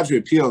from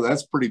Padre Pio,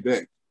 that's pretty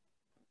big.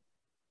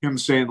 Him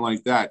saying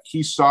like that.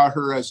 He saw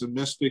her as a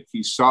mystic.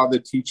 He saw the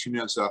teaching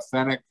as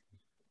authentic.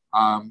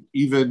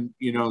 Even,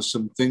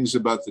 some things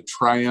about the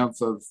triumph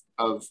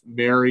of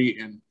Mary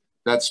and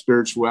that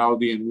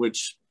spirituality in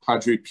which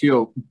Padre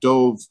Pio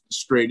dove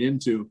straight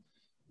into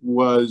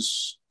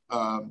was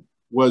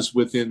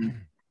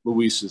within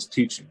Luis's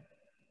teaching.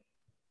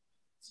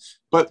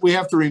 But we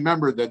have to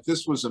remember that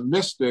this was a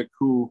mystic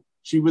who,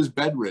 she was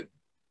bedridden.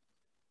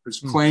 There's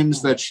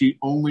claims that she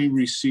only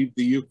received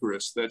the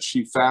Eucharist, that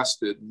she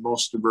fasted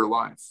most of her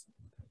life.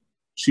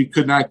 She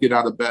could not get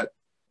out of bed.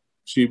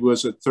 She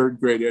was a third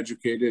grade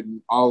educated,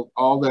 and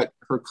all that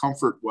her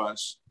comfort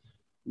was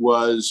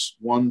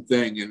one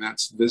thing, and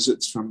that's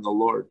visits from the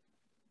Lord.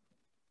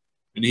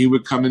 And he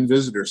would come and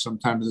visit her,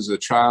 sometimes as a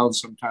child,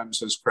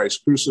 sometimes as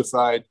Christ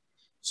crucified,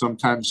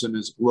 sometimes in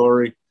his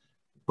glory.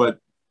 But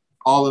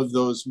all of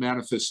those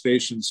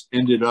manifestations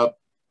ended up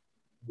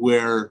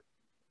where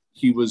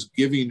he was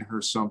giving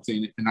her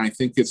something. And I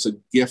think it's a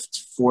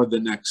gift for the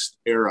next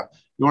era.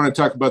 You want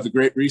to talk about the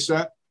Great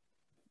Reset?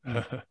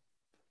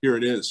 Here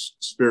it is,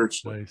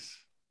 spiritually. Nice.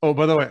 Oh,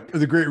 by the way,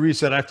 the Great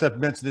Reset, I have to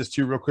mention this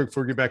too real quick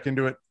before we get back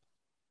into it.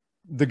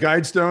 The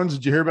Guidestones,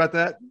 did you hear about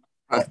that?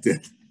 I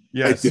did.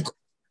 Yes. I did.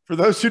 For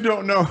those who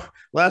don't know,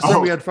 last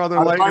time we had Father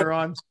Leitner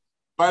on.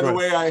 By the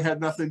way, I had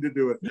nothing to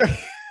do with it.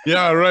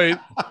 Yeah, right.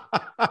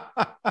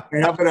 I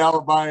have an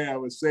alibi. I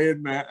was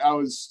saying, man, I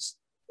was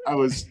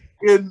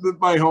in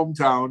my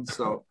hometown,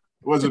 so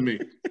it wasn't me.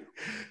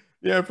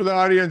 Yeah, for the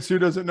audience who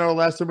doesn't know,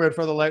 last time we had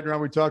Father Leitner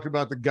on, we talked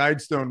about the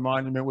Guidestone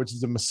Monument, which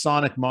is a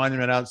Masonic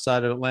monument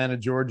outside of Atlanta,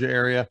 Georgia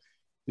area.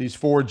 These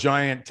 4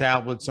 giant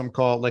tablets, some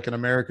call it like an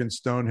American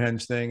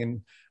Stonehenge thing.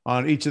 And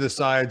on each of the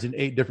sides in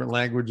 8 different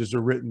languages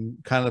are written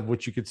kind of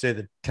what you could say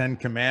the 10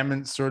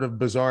 Commandments, sort of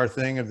bizarre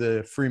thing of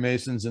the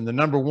Freemasons. And the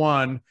number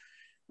 1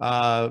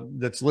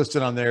 that's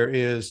listed on there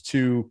is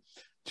to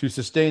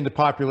sustain the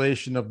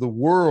population of the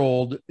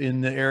world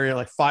in the area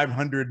like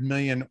 500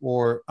 million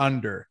or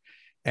under.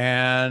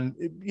 And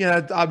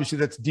obviously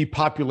that's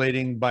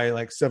depopulating by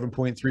like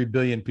 7.3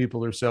 billion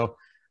people or so.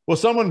 Well,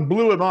 someone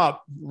blew him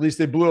up. At least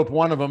they blew up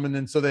one of them. And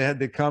then so they had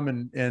to come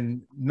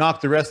and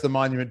knock the rest of the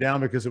monument down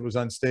because it was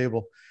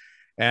unstable.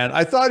 And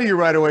I thought of you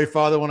right away,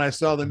 Father, when I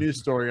saw the news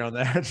story on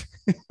that.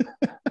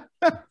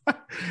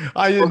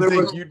 I didn't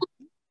think you'd...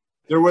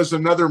 There was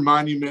another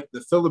monument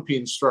the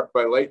Philippines struck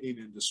by lightning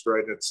and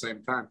destroyed at the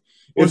same time.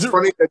 It's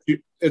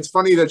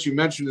funny that you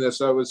mentioned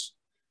this. I was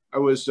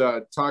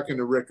talking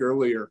to Rick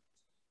earlier,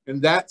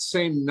 and that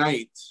same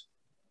night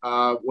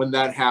when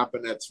that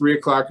happened at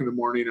 3:00 in the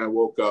morning, I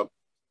woke up,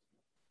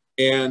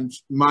 and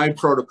my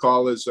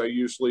protocol is I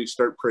usually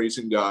start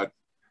praising God.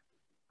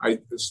 I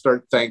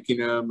start thanking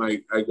him.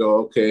 I go,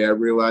 okay, I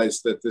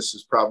realize that this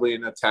is probably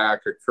an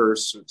attack, a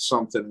curse,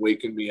 something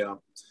waking me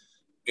up.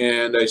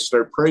 And I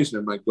start praising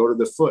him. I go to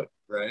the foot,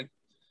 right?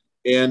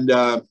 And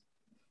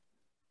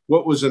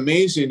what was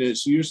amazing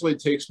is usually it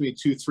takes me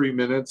 2-3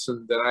 minutes,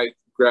 and then I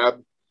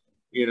grab,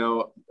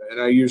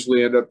 and I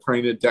usually end up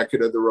praying a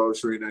decade of the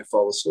rosary and I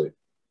fall asleep.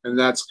 And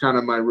that's kind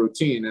of my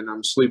routine. And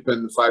I'm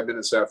sleeping 5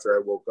 minutes after I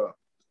woke up.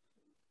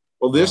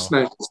 Well, this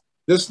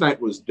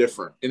night was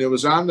different. And it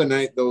was on the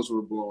night those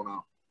were blown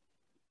up.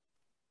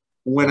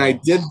 When I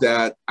did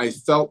that, I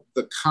felt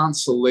the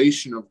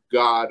consolation of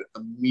God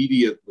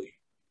immediately.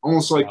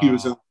 Almost like he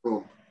was in the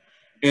room.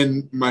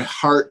 And my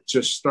heart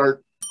just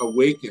started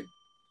awakening.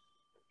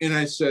 And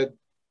I said,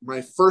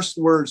 my first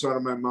words out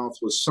of my mouth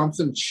was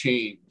something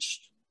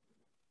changed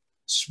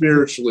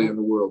spiritually in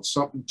the world.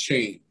 Something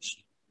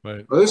changed.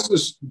 Right. Well, this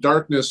is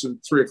darkness and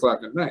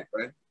 3:00 at night,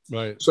 right?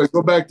 Right. So I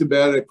go back to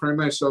bed. I pray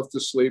myself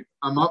to sleep.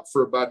 I'm up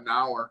for about an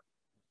hour,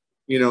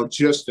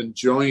 just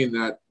enjoying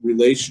that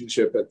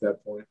relationship at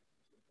that point.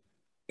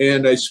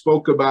 And I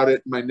spoke about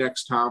it in my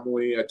next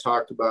homily. I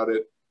talked about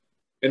it.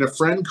 And a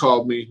friend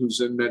called me who's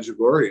in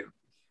Medjugorje.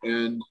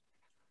 And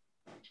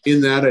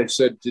in that, I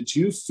said, did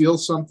you feel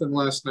something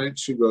last night?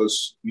 She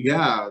goes,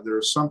 yeah, there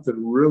was something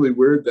really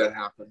weird that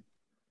happened.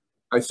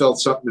 I felt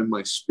something in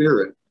my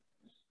spirit.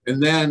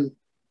 And then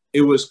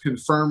it was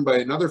confirmed by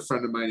another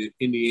friend of mine in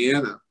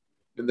Indiana.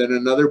 And then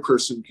another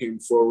person came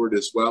forward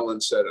as well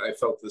and said, I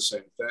felt the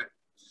same thing.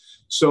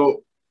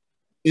 So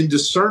in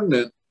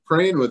discernment,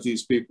 praying with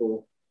these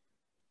people,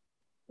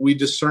 we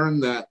discern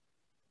that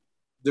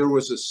there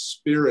was a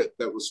spirit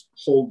that was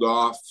pulled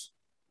off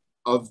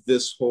of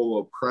this whole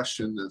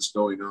oppression that's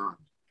going on,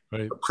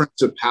 right? A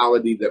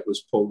principality that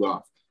was pulled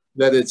off.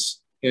 That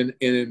it's, and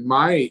in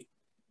my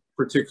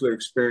particular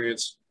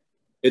experience,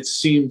 it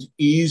seemed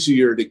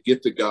easier to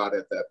get to God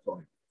at that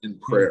point in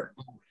prayer.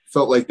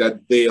 Felt like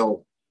that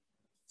veil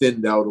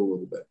thinned out a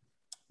little bit.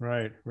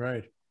 Right,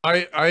 right.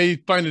 I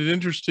find it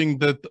interesting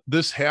that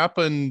this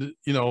happened,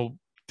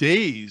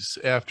 days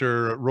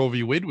after Roe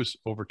v. Wade was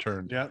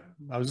overturned. Yeah,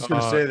 I was just going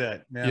to say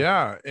that.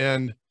 Yeah,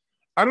 and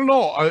I don't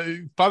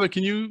know, Father,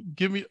 can you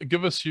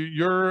give us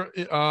your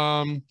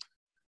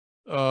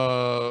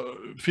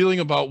feeling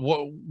about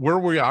where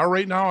we are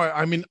right now?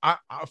 I mean,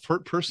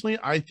 personally,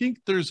 I think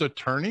there's a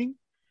turning.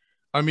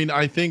 I mean,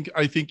 I think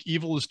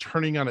evil is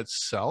turning on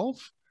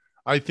itself.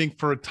 I think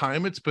for a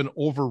time it's been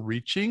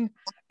overreaching,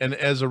 and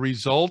as a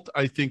result,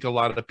 I think a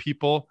lot of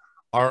people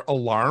are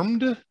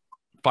alarmed.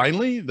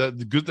 Finally,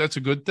 that's a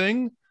good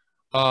thing.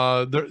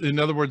 In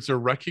other words, they're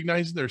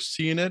recognizing, they're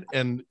seeing it,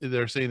 and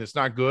they're saying it's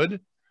not good.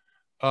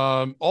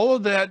 All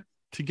of that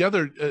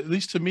together, at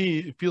least to me,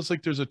 it feels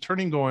like there's a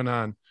turning going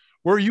on.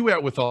 Where are you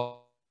at with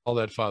all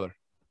that, Father?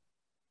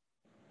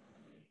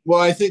 Well,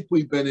 I think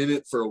we've been in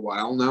it for a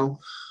while now.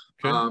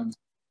 Okay.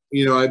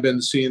 You know, I've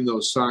been seeing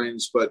those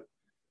signs, but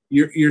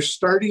you're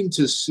starting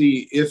to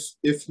see,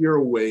 if you're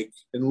awake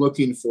and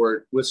looking for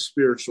it with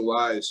spiritual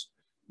eyes,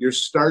 you're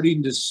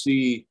starting to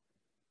see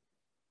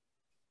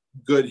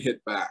good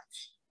hit back.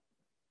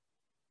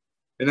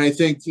 And I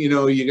think, you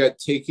know, you got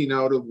taking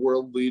out of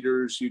world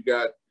leaders, you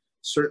got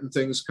certain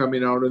things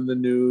coming out in the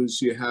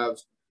news, you have,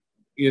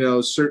 you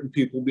know, certain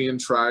people being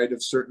tried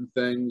of certain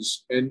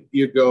things, and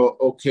you go,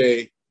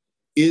 okay,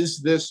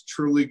 is this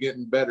truly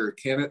getting better?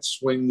 Can it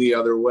swing the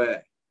other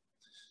way?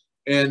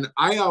 And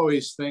I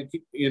always think,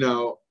 you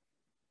know,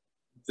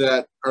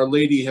 that Our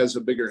Lady has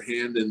a bigger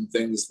hand in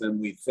things than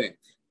we think.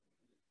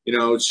 You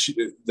know,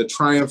 the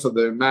triumph of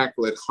the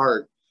Immaculate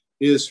Heart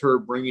is her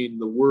bringing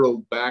the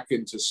world back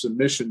into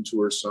submission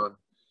to her Son,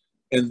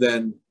 and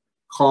then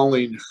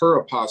calling her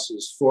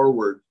apostles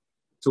forward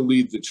to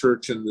lead the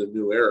church in the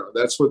new era.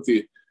 That's what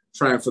the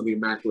triumph of the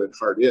Immaculate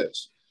Heart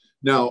is.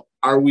 Now,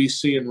 are we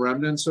seeing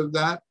remnants of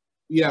that?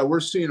 Yeah, we're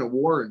seeing a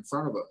war in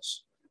front of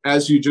us.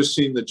 As you just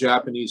seen the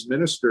Japanese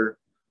minister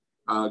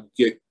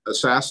get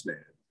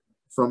assassinated.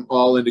 From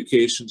all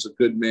indications, a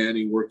good man,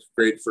 he worked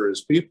great for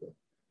his people.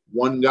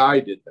 One guy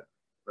did that,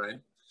 right?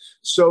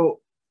 So,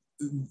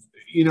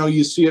 you know,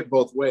 you see it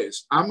both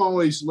ways. I'm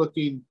always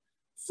looking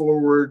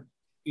forward,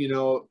 you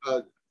know,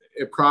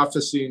 a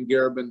prophecy in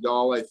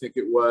Garabandal, I think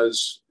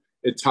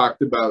it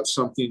talked about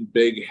something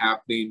big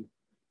happening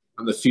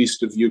on the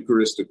Feast of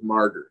Eucharistic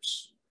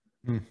Martyrs.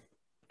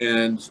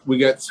 And we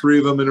got 3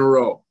 of them in a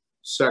row,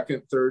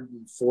 2nd, 3rd,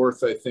 and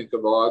 4th, I think,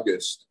 of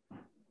August,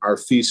 our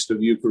Feast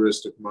of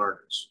Eucharistic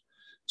Martyrs.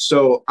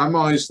 So I'm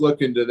always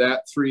looking to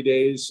that 3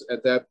 days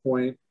at that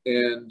point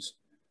and,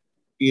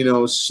 you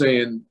know,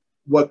 saying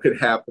what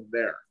could happen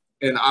there.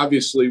 And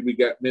obviously we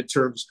got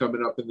midterms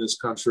coming up in this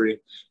country.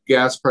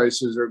 Gas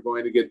prices are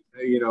going to get,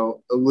 you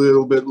know, a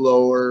little bit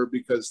lower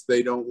because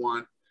they don't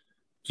want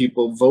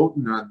people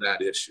voting on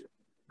that issue,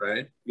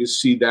 right? You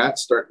see that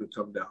starting to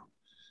come down.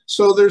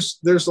 So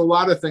there's a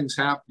lot of things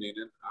happening.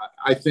 And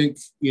I think,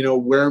 you know,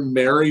 where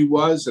Mary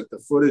was at the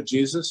foot of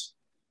Jesus,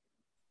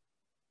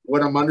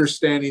 what I'm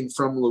understanding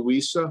from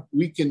Louisa,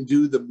 we can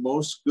do the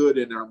most good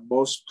and our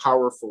most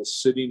powerful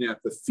sitting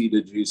at the feet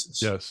of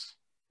Jesus. Yes.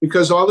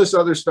 Because all this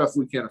other stuff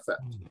we can't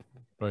affect.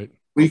 Right.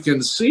 We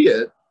can see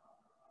it,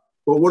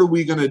 but what are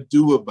we going to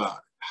do about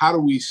it? How do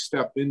we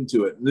step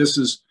into it? And this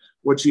is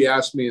what you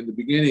asked me in the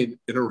beginning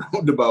in a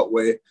roundabout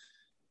way.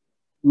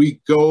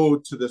 We go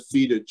to the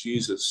feet of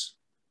Jesus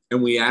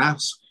and we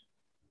ask,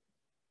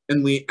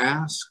 and we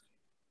ask,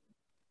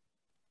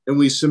 and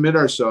we submit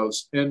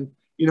ourselves. And,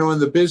 you know, in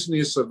the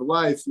business of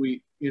life,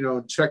 we, you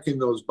know, checking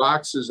those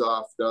boxes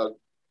off, Doug,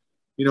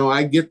 you know,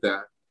 I get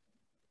that.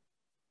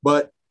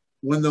 But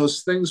when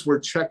those things we're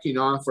checking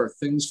off are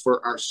things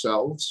for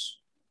ourselves,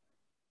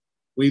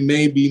 we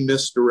may be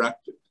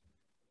misdirected.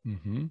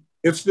 Mm-hmm.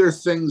 If they're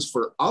things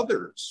for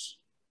others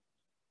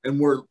and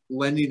we're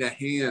lending a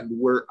hand,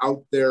 we're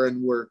out there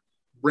and we're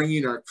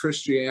bringing our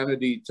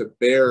Christianity to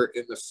bear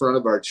in the front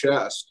of our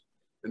chest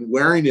and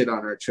wearing it on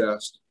our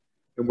chest,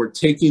 and we're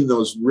taking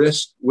those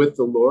risks with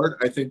the Lord,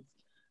 I think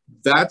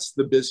that's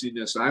the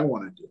busyness I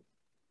want to do.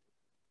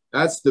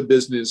 That's the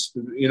business,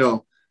 you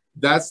know,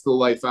 that's the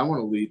life I want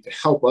to lead, to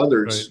help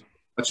others as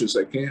much as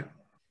I can.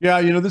 Yeah,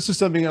 you know, this is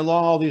something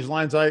along all these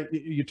lines.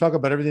 You talk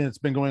about everything that's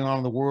been going on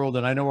in the world,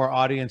 and I know our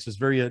audience is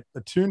very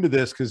attuned to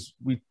this because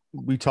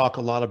we talk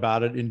a lot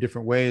about it in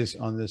different ways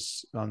on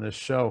this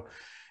show.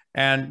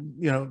 And,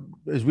 you know,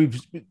 as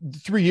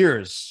 3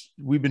 years,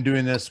 we've been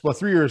doing this. Well,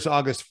 3 years,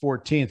 August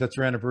 14th, that's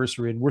our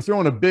anniversary. And we're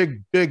throwing a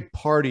big, big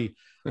party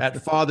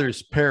at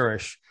Father's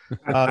Parish.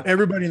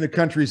 Everybody in the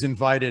country is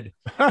invited.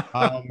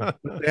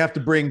 They have to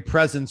bring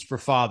presents for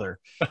Father.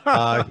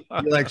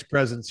 He likes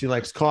presents. He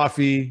likes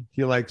coffee.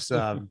 He likes,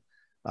 what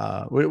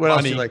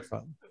else do you like?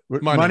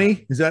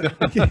 Money? Is that?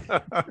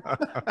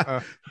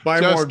 Buy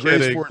more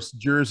Grace Force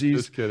jerseys.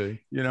 Just kidding.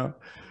 You know?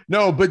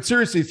 No, but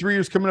seriously, 3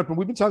 years coming up, and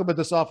we've been talking about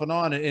this off and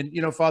on. And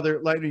you know, Father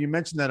Leitner, you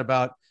mentioned that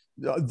about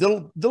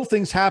little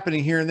things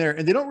happening here and there,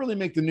 and they don't really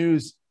make the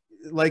news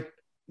like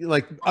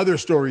other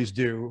stories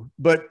do.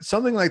 But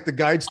something like the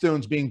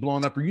Guidestones being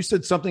blown up, or you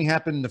said something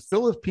happened in the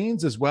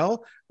Philippines as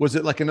well. Was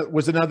it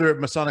was another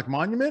Masonic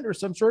monument or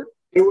some sort?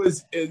 It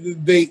was.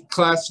 They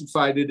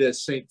classified it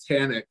as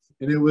satanic,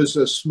 and it was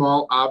a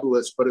small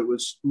obelisk, but it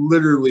was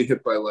literally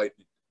hit by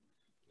lightning,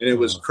 and it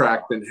was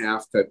cracked in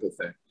half, type of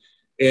thing.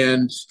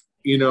 And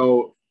you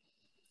know,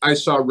 I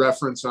saw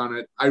reference on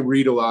it. I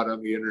read a lot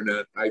on the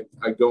internet. I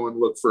go and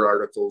look for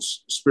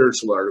articles,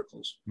 spiritual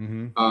articles.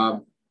 Mm-hmm.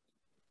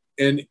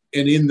 And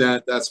in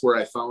that's where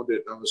I found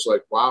it. And I was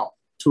like, wow,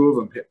 2 of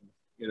them hitting,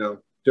 you know,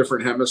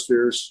 different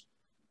hemispheres.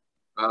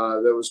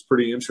 That was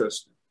pretty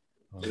interesting,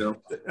 you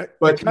know.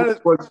 But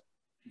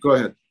go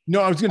ahead.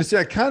 No, I was going to say,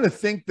 I kind of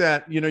think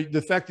that,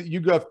 the fact that you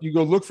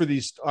go look for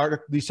these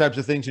types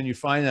of things and you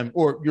find them,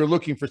 or you're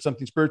looking for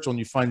something spiritual and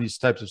you find these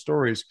types of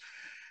stories,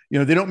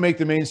 they don't make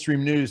the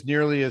mainstream news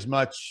nearly as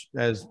much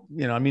as,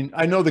 I mean,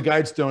 I know the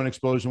Guidestone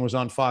explosion was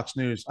on Fox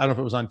News. I don't know if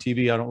it was on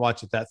TV. I don't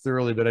watch it that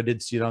thoroughly, but I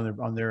did see it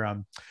on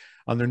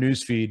their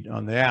news feed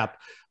on the app.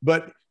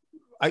 But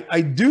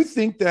I do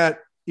think that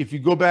if you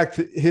go back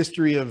to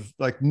history of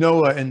like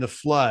Noah and the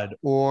flood,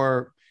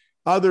 or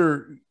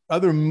other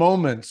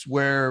moments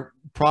where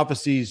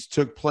prophecies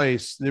took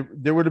place,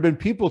 there would have been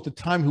people at the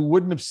time who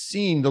wouldn't have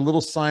seen the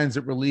little signs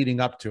that were leading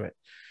up to it,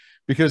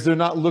 because they're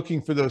not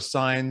looking for those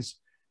signs.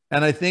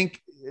 And I think,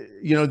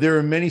 there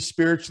are many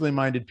spiritually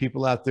minded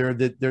people out there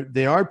that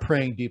they are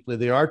praying deeply.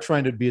 They are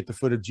trying to be at the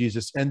foot of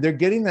Jesus, and they're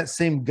getting that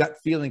same gut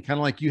feeling, kind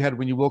of like you had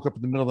when you woke up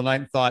in the middle of the night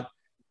and thought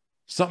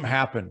something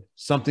happened,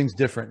 something's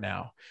different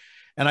now.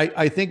 And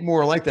I think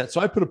more like that.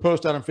 So I put a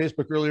post out on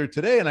Facebook earlier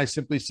today, and I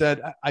simply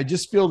said, I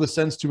just feel the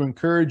sense to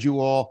encourage you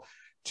all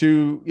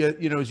to,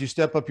 as you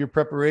step up your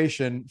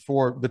preparation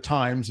for the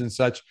times and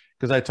such,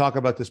 because I talk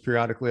about this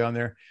periodically on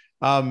there,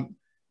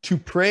 to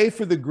pray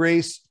for the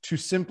grace to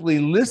simply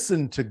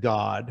listen to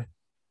God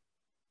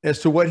as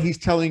to what he's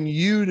telling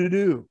you to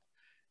do.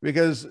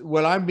 Because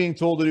what I'm being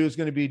told to do is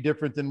going to be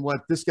different than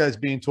what this guy's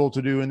being told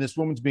to do and this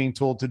woman's being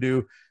told to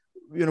do.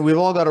 We've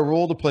all got a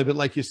role to play, but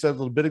like you said a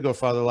little bit ago,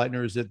 Father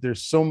Leitner, is that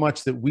there's so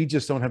much that we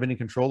just don't have any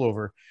control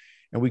over,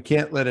 and we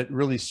can't let it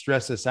really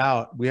stress us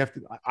out. We have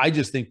to, I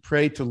just think,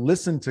 pray to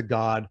listen to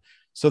God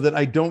so that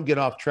I don't get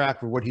off track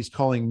for what he's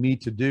calling me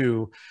to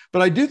do.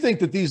 But I do think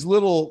that these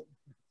little,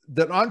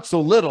 that aren't so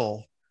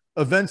little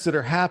events that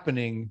are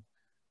happening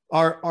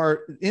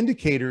are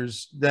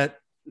indicators that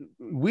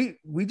we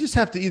just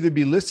have to either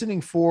be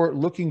listening for,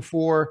 looking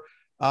for,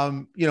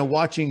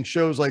 watching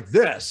shows like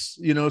this,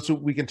 so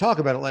we can talk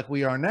about it like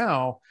we are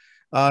now,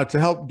 to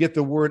help get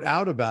the word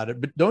out about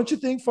it. But don't you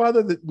think,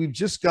 Father, that we've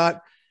just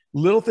got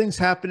little things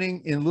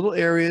happening in little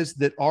areas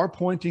that are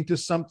pointing to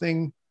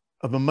something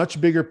of a much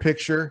bigger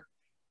picture?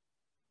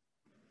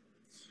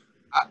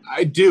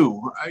 I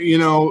do.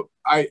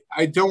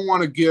 I don't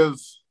want to give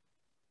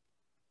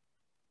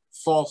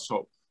false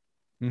hope,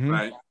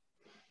 right?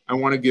 I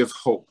want to give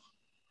hope.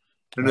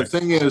 And the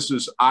thing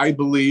is I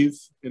believe,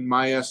 in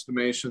my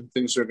estimation,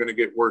 things are going to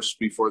get worse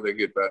before they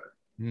get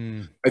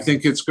better. I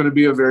think it's going to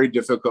be a very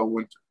difficult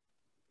winter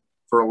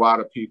for a lot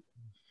of people.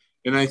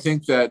 And I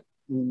think that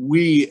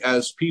we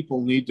as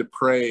people need to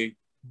pray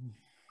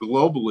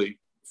globally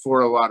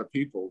for a lot of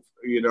people.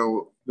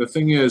 The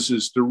thing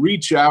is to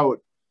reach out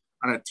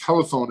on a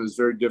telephone is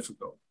very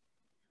difficult,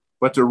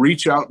 but to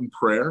reach out in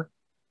prayer,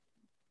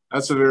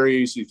 that's a very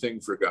easy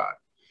thing for God.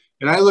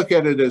 And I look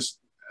at it as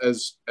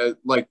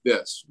like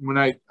this. When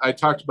I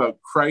talked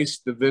about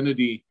Christ's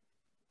divinity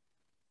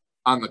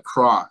on the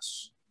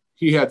cross,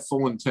 he had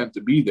full intent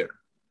to be there.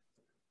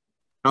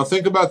 Now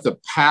think about the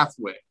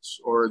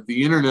pathways or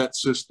the internet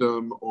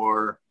system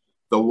or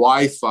the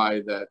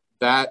Wi-Fi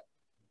that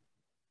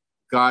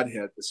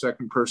Godhead, the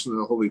second person of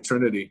the Holy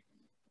Trinity,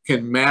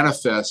 can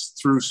manifest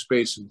through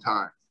space and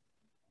time.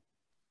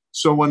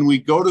 So when we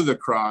go to the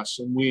cross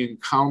and we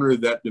encounter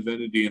that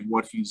divinity and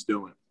what he's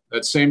doing,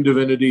 that same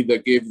divinity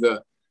that gave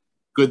the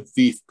good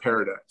thief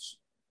paradise,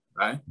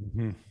 right?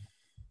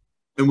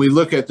 And we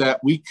look at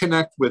that, we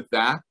connect with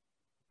that.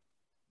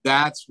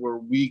 That's where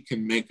we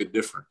can make a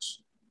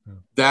difference.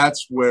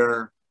 That's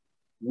where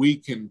we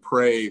can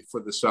pray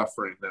for the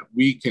suffering, that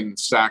we can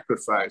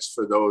sacrifice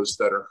for those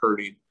that are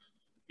hurting.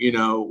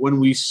 When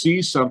we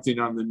see something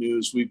on the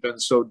news, we've been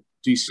so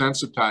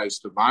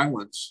desensitized to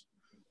violence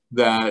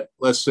that,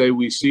 let's say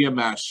we see a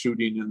mass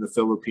shooting in the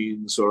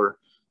Philippines or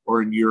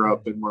in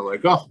Europe, and we're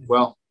like, oh,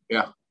 well,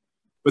 yeah.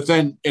 But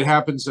then it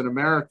happens in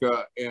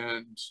America,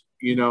 and,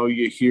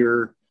 you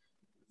hear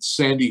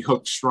Sandy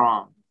Hook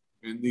strong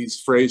and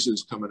these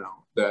phrases coming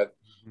out that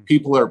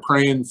people are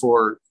praying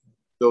for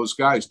those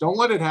guys. Don't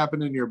let it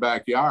happen in your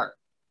backyard,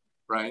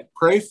 right?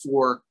 Pray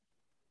for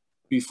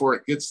before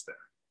it gets there,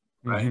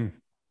 right?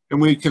 And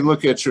we can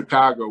look at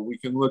Chicago, we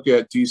can look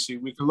at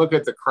DC, we can look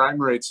at the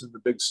crime rates in the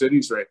big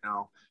cities right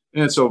now,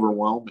 and it's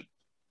overwhelming.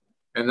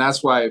 And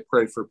that's why I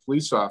pray for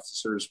police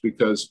officers,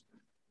 because,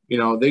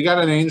 they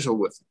got an angel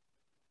with them.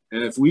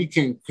 And if we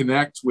can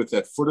connect with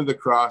that foot of the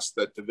cross,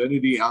 that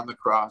divinity on the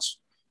cross,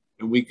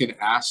 and we can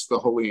ask the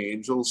holy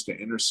angels to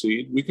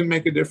intercede, we can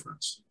make a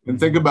difference. And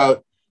think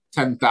about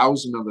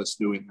 10,000 of us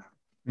doing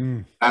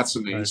that. That's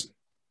amazing.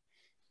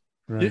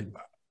 Right.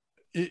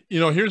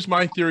 Here's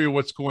my theory of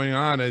what's going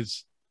on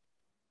is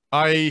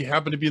I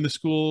happen to be in the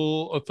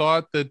school of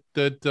thought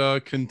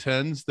that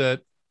contends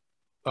that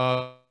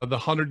the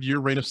 100-year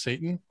reign of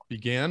Satan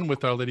began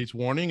with Our Lady's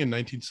warning in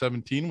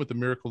 1917 with the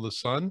miracle of the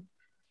sun.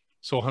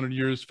 So 100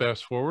 years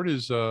fast forward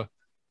is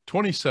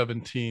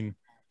 2017,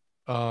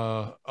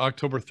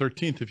 October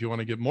 13th, if you want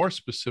to get more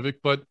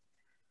specific. But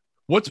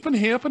what's been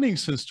happening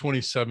since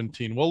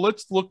 2017? Well,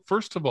 let's look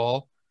first of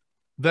all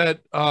that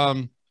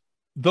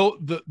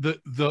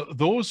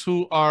those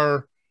who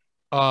are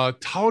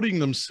touting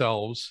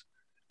themselves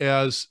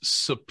as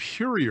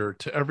superior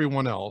to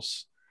everyone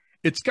else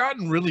it's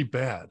gotten really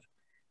bad.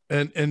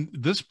 And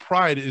this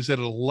pride is at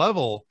a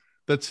level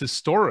that's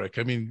historic.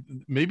 I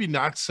mean, maybe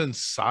not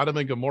since Sodom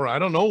and Gomorrah. I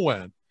don't know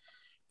when,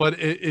 but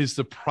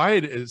the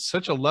pride is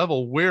such a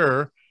level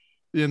where,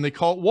 and they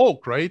call it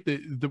woke, right?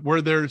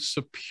 Where they're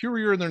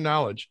superior in their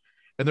knowledge,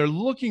 and they're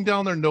looking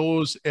down their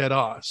nose at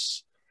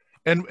us.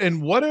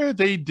 And what are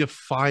they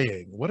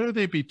defying? What are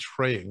they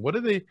betraying? What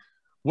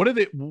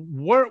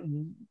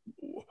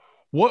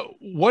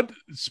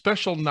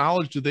special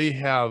knowledge do they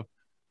have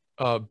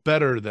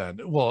better than?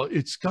 Well,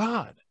 it's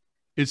God.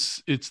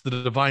 It's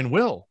the divine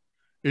will.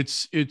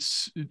 It's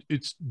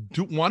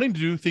wanting to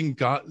do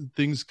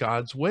things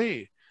God's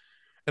way.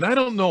 And I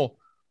don't know,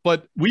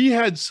 but we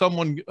had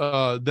someone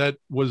that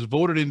was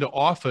voted into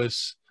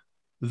office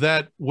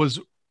that was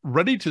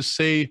ready to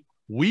say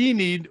we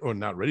need, or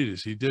not ready to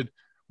say,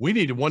 we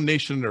need one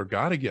nation under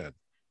God again.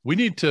 We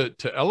need to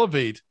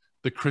elevate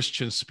the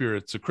Christian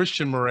spirits, the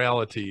Christian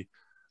morality,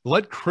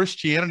 let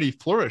Christianity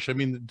flourish. I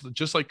mean,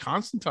 just like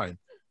Constantine,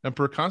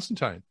 Emperor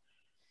Constantine.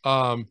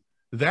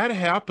 That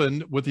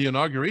happened with the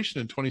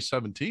inauguration in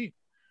 2017.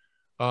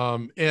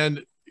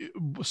 And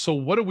so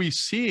what are we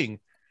seeing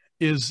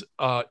is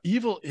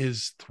evil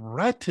is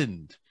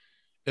threatened,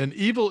 and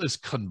evil is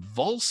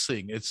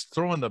convulsing. It's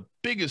throwing the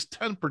biggest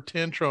temper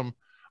tantrum.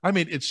 I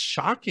mean, it's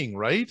shocking,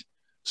 right?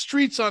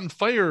 Streets on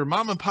fire,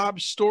 mom and pop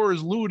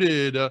stores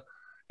looted,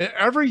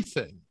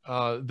 everything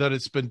that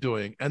it's been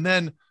doing. And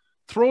then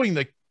throwing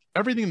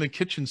everything in the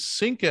kitchen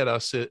sink at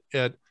us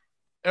at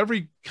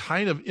every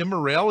kind of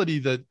immorality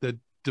that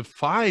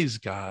defies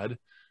God.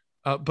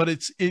 But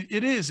it's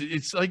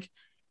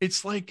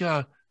like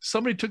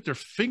somebody took their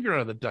finger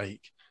on the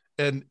dike,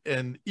 and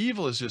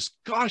evil is just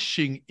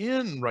gushing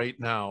in right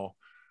now.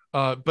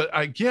 But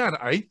again,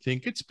 I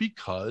think it's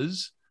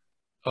because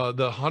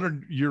the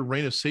 100-year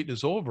reign of Satan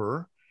is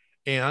over,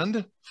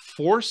 and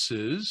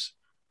forces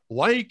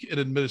like an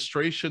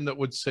administration that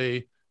would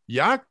say,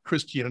 yeah,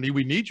 Christianity,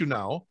 we need you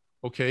now.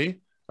 Okay.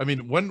 I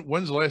mean,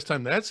 when's the last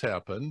time that's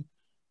happened?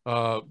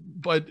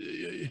 But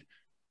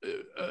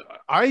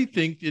I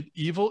think that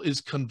evil is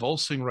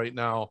convulsing right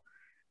now.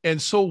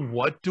 And so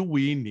what do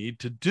we need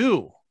to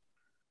do?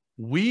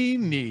 We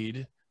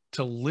need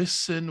to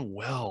listen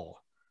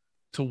well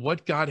to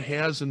what God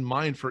has in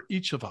mind for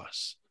each of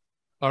us,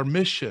 our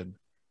mission.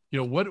 You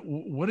know,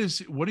 what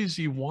does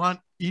he want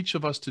each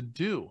of us to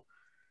do?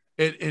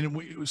 And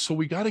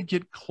we got to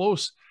get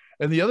close.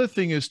 And the other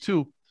thing is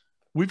too,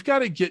 we've got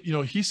to get,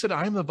 he said,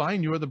 I am the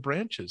vine, you are the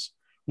branches.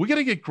 We got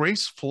to get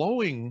grace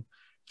flowing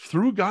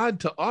through God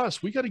to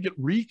us. We got to get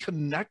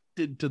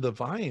reconnected to the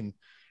vine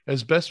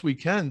as best we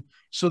can,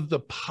 so that the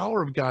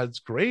power of God's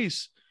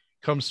grace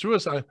comes through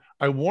us.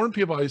 I warn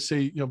people, I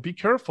say, be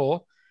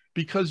careful,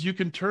 because you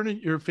can turn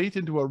your faith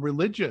into a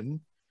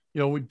religion.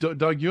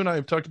 Doug, you and I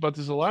have talked about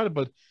this a lot,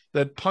 but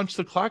that punch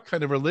the clock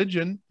kind of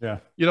religion. Yeah.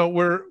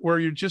 Where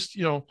you're just,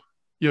 you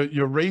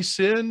race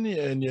in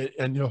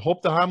and you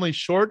hope the homily's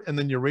short, and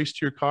then you race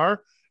to your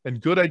car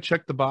and good, I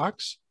checked the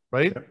box.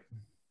 Right. Yep.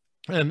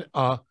 And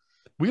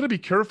we got to be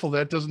careful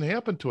that doesn't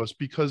happen to us,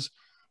 because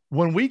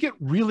when we get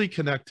really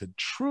connected,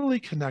 truly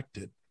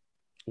connected,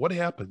 what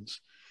happens?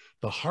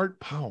 The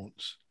heart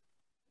pounds.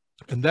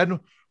 And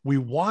then we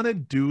want to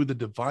do the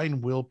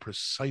divine will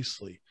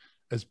precisely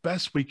as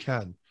best we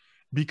can,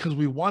 because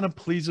we want to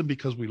please him,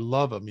 because we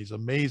love him. He's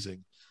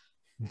amazing.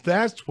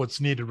 That's what's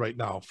needed right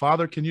now.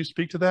 Father, can you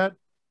speak to that?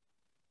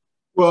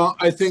 Well,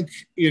 I think,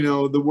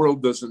 the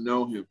world doesn't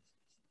know him,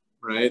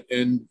 right?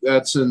 And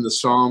that's in the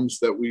Psalms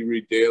that we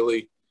read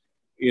daily.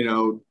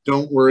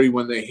 Don't worry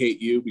when they hate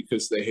you,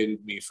 because they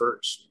hated me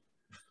first,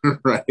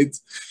 right?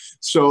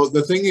 So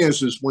the thing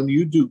is when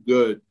you do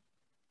good,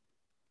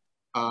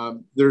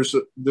 there's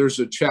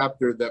a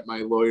chapter that my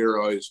lawyer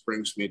always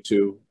brings me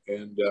to,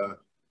 and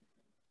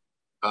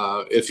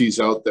if he's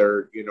out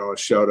there, a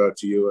shout out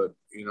to you, a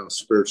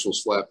spiritual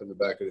slap in the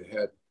back of the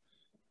head,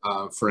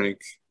 Frank.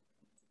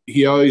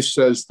 He always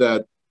says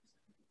that,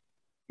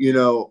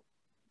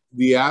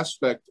 the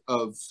aspect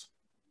of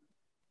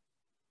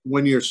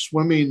when you're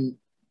swimming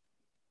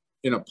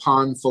in a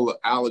pond full of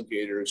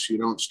alligators, you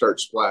don't start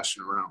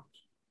splashing around.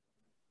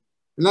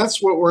 And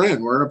that's what we're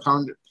in. We're in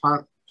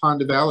a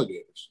pond of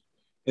alligators.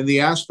 And the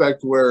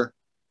aspect where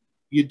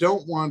you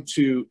don't want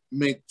to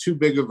make too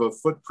big of a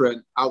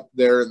footprint out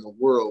there in the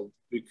world,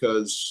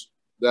 because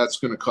that's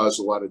going to cause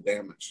a lot of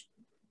damage.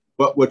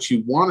 But what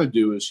you want to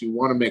do is you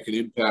want to make an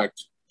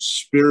impact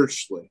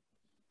spiritually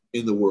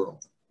in the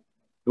world.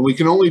 And we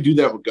can only do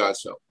that with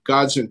God's help.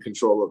 God's in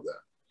control of that.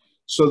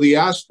 So the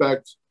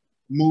aspect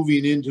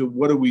moving into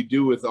what do we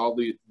do with all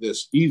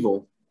this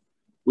evil,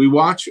 we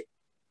watch it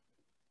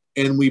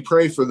and we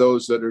pray for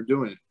those that are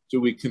doing it.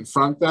 Do we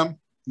confront them?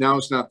 Now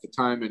is not the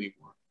time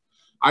anymore.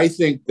 I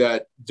think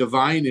that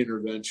divine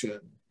intervention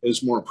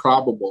is more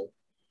probable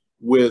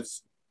with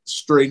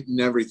straightening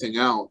everything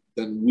out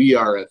than we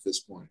are at this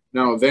point.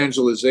 Now,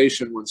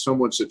 evangelization, when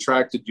someone's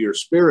attracted to your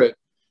spirit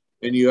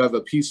and you have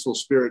a peaceful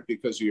spirit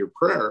because of your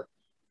prayer,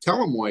 tell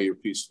them why you're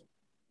peaceful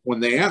when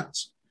they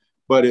ask.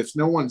 But if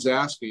no one's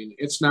asking,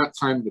 it's not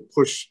time to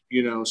push,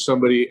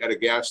 somebody at a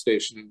gas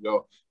station and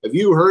go, have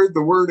you heard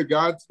the word of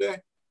God today?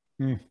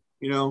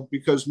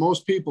 Because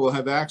most people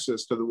have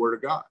access to the word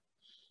of God.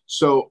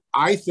 So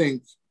I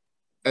think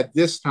at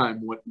this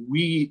time, what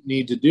we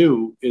need to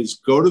do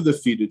is go to the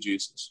feet of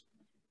Jesus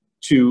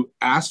to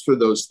ask for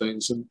those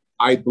things. And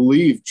I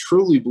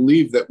truly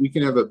believe that we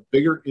can have a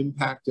bigger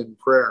impact in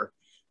prayer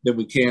than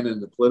we can in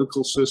the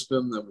political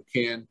system, than we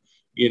can,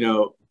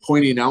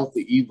 pointing out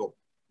the evil.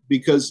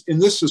 Because in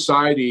this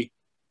society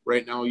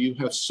right now, you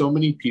have so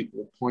many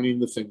people pointing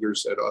the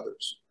fingers at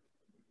others.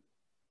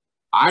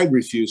 I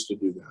refuse to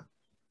do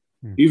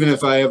that. Even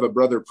if I have a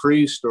brother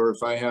priest, or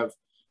if I have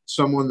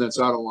someone that's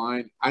out of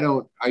line,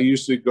 I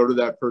used to go to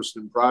that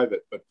person in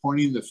private, but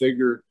pointing the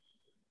finger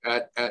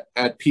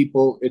at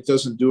people, it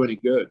doesn't do any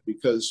good,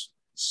 because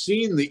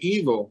seeing the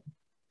evil,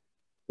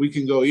 we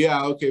can go,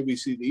 yeah, okay, we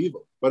see the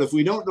evil. But if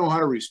we don't know how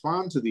to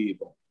respond to the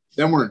evil,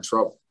 then we're in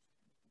trouble.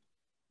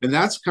 And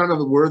that's kind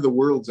of where the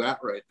world's at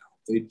right now.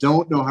 They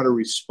don't know how to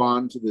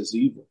respond to this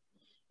evil.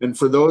 And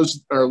for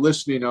those that are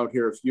listening out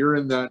here, if you're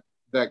in that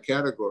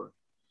category,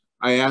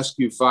 I ask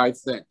you 5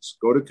 things.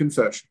 Go to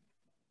confession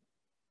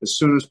as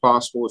soon as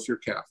possible if you're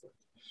Catholic.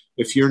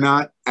 If you're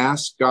not,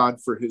 ask God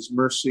for his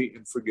mercy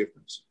and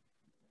forgiveness.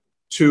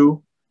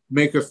 2,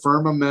 make a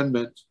firm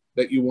amendment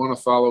that you want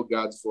to follow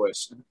God's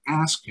voice and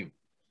ask him.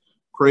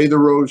 Pray the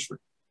rosary.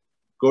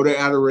 Go to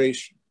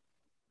adoration,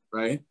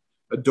 right?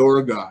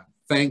 Adore God.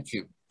 Thank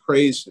him.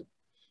 Praise him.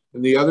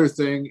 And the other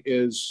thing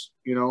is,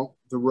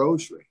 the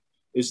rosary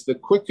is the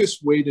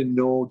quickest way to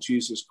know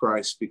Jesus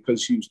Christ,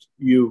 because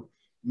you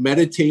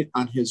meditate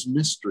on his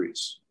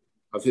mysteries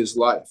of his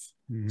life.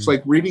 It's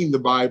like reading the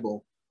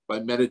Bible by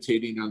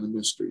meditating on the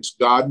mysteries.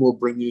 God will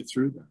bring you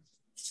through them.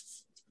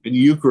 And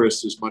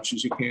Eucharist as much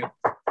as you can.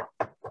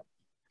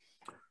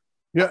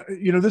 Yeah,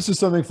 this is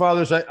something,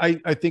 fathers,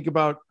 I think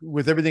about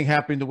with everything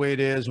happening the way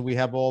it is, and we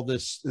have all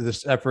this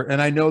effort.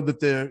 And I know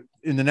that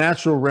in the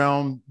natural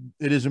realm,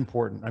 it is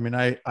important. I mean,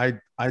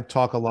 I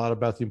talk a lot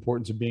about the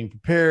importance of being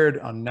prepared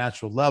on a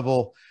natural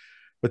level,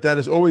 but that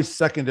is always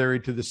secondary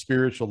to the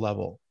spiritual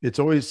level. It's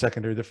always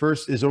secondary. The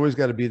first is always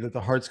got to be that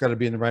the heart's got to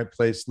be in the right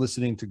place,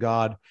 listening to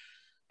God,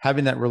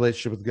 having that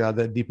relationship with God,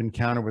 that deep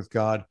encounter with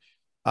God.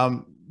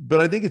 But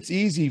I think it's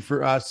easy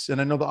for us, and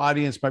I know the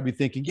audience might be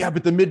thinking, yeah,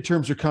 but the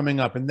midterms are coming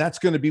up, and that's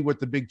going to be what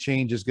the big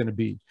change is going to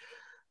be.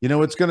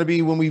 It's going to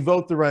be when we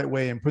vote the right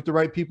way and put the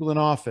right people in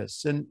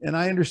office. And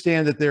I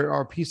understand that there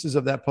are pieces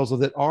of that puzzle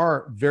that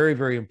are very,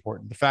 very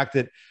important. The fact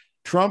that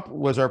Trump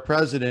was our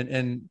president,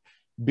 and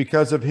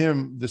because of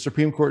him, the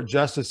Supreme Court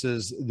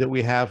justices that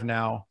we have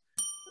now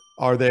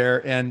are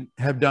there and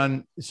have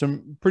done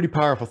some pretty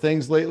powerful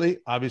things lately,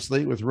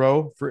 obviously with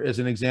Roe as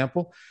an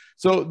example.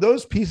 So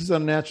those pieces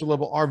on a natural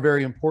level are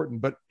very important,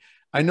 but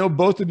I know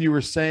both of you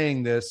were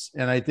saying this,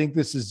 and I think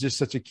this is just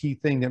such a key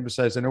thing to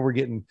emphasize. I know we're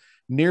getting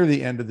near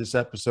the end of this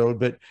episode,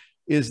 but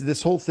is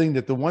this whole thing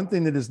that the one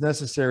thing that is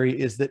necessary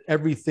is that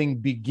everything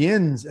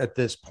begins at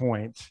this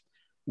point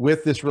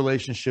with this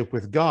relationship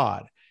with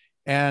God.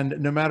 And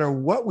no matter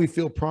what we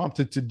feel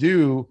prompted to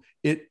do,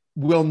 it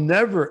will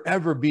never,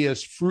 ever be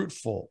as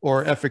fruitful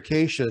or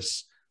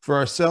efficacious for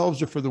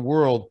ourselves or for the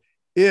world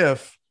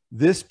if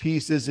this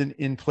piece isn't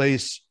in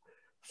place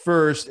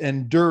first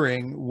and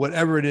during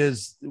whatever it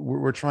is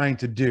we're trying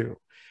to do.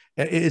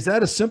 Is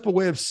that a simple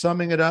way of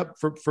summing it up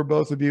for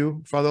both of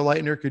you? Father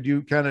Leitner, could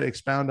you kind of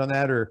expound on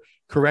that or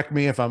correct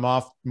me if I'm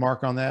off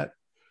mark on that?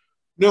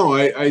 No,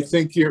 I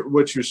think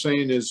what you're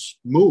saying is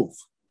move.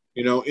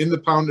 In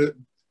the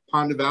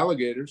pond of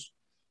alligators,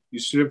 you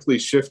simply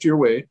shift your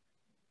weight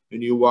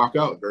and you walk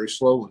out very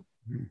slowly.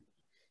 You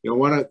don't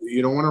want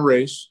to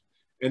race.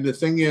 And the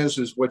thing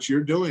is what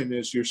you're doing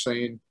is you're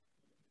saying,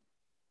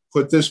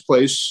 put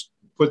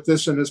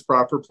this in its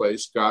proper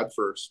place, God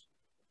first,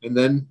 and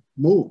then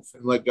move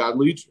and let God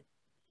lead you.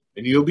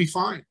 And you'll be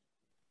fine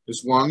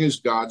as long as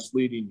God's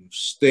leading you.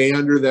 Stay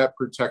under that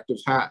protective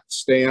hat.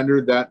 Stay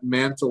under that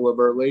mantle of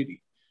Our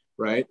Lady,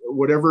 right?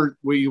 Whatever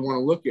way you want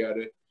to look at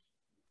it,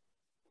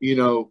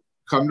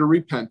 come to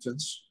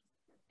repentance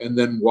and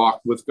then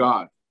walk with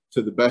God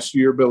to the best of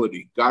your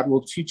ability. God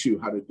will teach you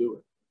how to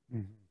do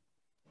it.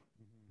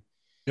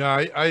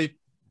 Yeah,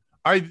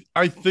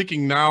 I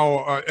thinking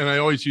now, and I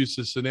always use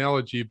this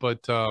analogy, but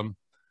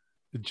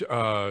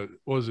what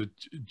was it,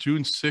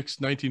 June 6,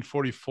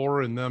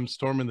 1944, and them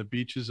storming the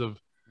beaches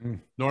of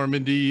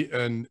Normandy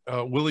and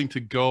willing to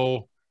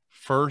go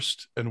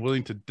first and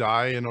willing to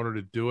die in order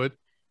to do it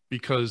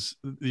because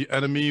the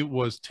enemy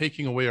was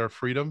taking away our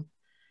freedom.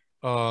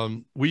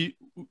 We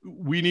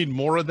need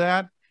more of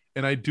that.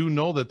 And I do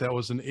know that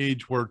was an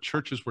age where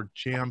churches were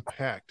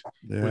jam-packed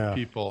with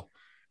people.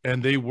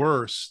 And they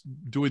were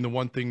doing the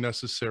one thing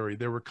necessary.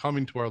 They were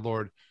coming to our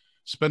Lord,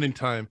 spending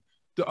time.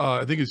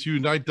 I think it's you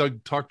and I,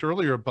 Doug, talked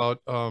earlier about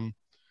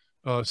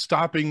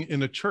stopping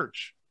in a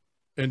church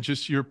and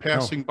just you're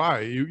passing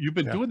by. You've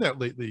been doing that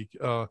lately,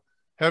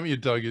 haven't you,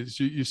 Doug?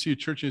 You see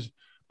churches,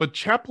 but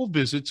chapel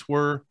visits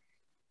were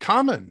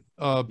common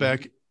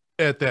back.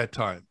 at that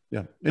time.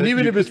 Yeah. And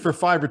even if it's for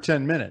 5 or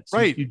 10 minutes,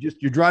 right.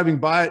 You're driving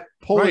by it,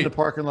 pull right. in the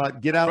parking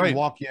lot, get out right. and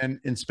walk in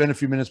and spend a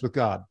few minutes with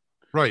God.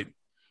 Right.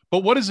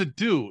 But what does it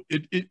do?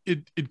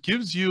 It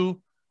gives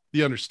you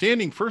the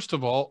understanding, first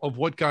of all, of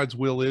what God's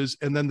will is,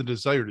 and then the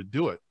desire to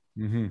do it.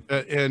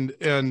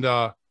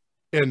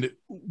 And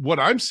what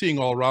I'm seeing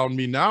all around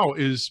me now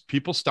is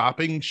people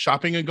stopping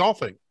shopping and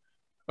golfing.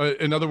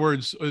 In other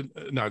words,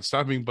 not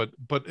stopping, but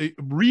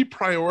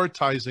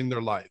reprioritizing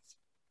their life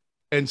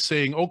and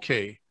saying,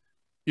 okay,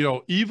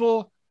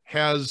 evil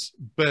has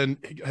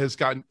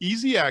gotten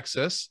easy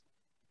access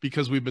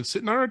because we've been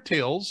sitting on our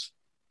tails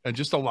and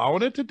just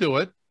allowing it to do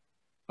it.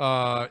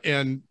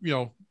 And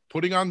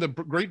putting on the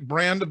great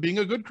brand of being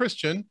a good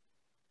Christian,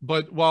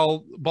 but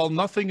while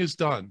nothing is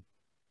done,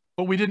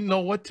 but we didn't know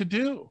what to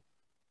do.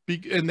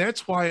 And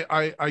that's why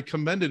I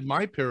commended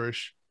my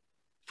parish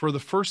for the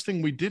first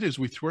thing we did is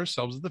we threw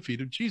ourselves at the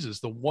feet of Jesus.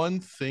 The one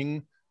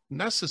thing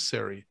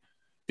necessary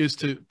is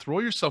to throw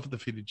yourself at the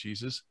feet of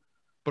Jesus,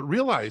 but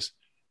realize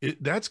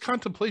that's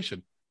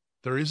contemplation.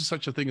 There is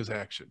such a thing as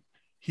action.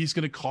 He's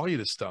going to call you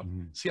to stop.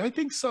 See, I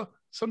think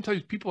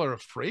sometimes people are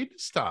afraid to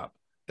stop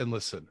and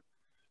listen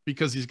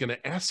because he's going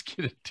to ask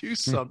you to do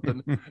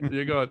something.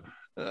 You're going,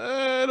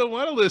 I don't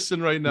want to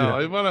listen right now.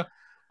 Yeah.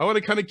 I want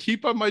to kind of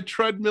keep on my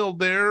treadmill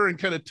there and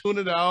kind of tune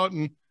it out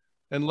and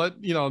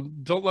let,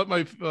 don't let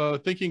my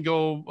thinking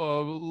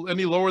go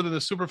any lower than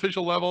the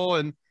superficial level.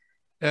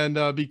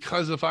 And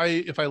because if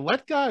I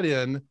let God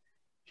in,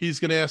 he's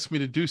going to ask me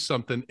to do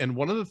something. And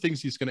one of the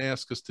things he's going to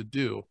ask us to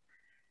do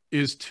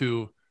is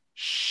to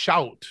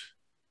shout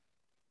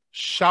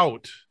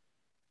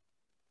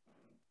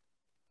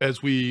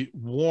as we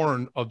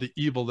warn of the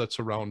evil that's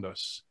around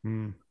us.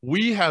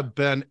 We have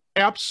been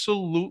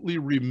absolutely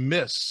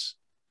remiss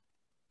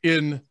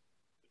in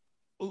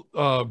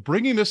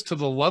bringing this to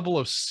the level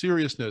of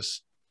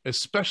seriousness,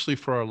 especially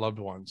for our loved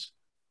ones.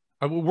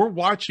 We're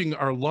watching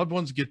our loved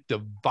ones get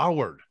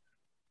devoured.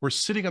 We're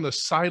sitting on the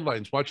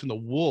sidelines watching the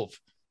wolf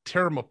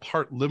tear them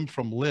apart limb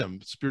from limb,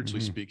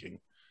 spiritually speaking,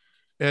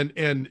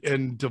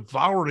 and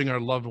devouring our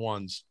loved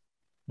ones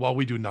while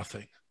we do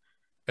nothing.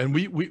 And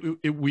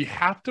we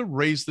have to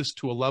raise this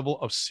to a level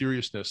of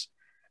seriousness.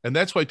 And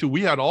that's why, too,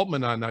 we had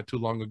Altman on not too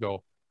long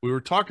ago. We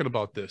were talking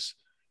about this,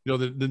 the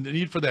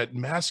need for that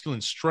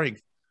masculine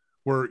strength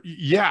where,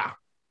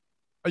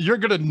 you're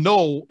going to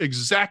know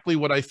exactly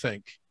what I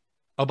think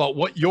about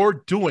what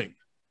you're doing.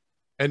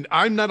 And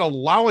I'm not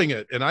allowing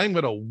it. And I'm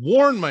going to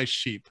warn my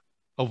sheep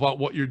about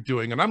what you're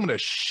doing. And I'm going to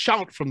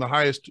shout from the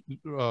highest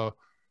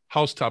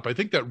housetop. I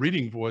think that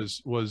reading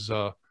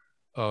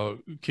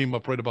came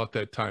up right about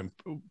that time.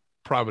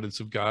 Providence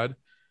of God.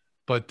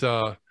 But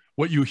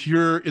what you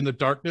hear in the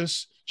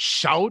darkness,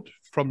 shout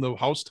from the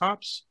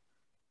housetops.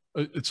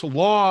 It's a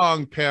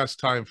long past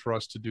time for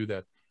us to do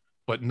that,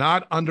 but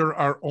not under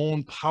our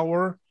own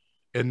power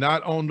and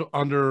not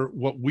under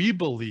what we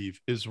believe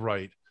is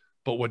right,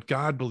 but what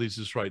God believes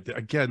is right.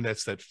 Again,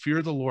 that's that fear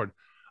of the Lord.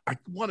 I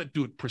want to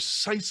do it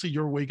precisely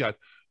your way, God.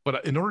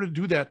 But in order to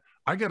do that,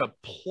 I got to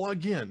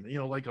plug in,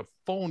 like a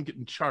phone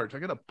getting charged. I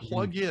got to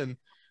plug in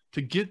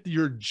to get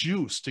your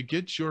juice, to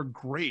get your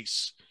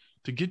grace,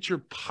 to get your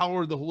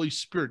power of the Holy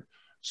Spirit,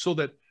 so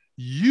that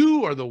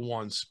you are the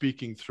one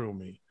speaking through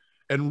me.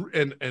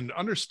 And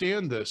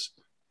understand this.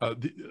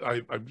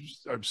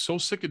 I'm so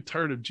sick and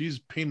tired of Jesus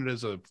painted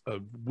as a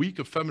weak,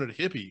 effeminate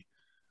hippie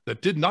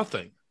that did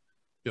nothing.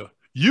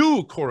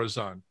 You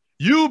Chorazin,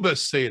 you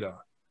Bethsaida,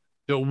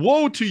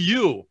 woe to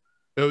you.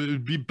 It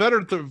would be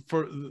better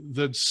for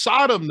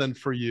Sodom than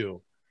for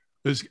you.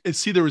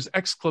 There was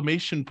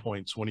exclamation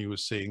points when he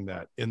was saying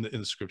that in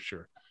the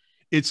scripture.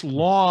 It's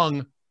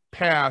long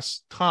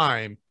past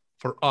time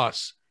for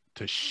us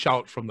to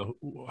shout from the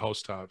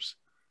housetops.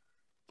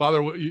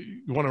 Father,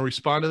 you want to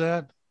respond to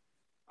that?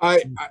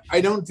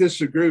 I don't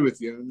disagree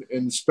with you,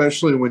 and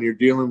especially when you're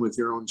dealing with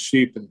your own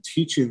sheep and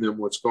teaching them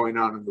what's going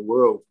on in the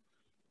world.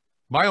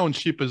 My own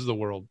sheep is the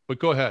world, but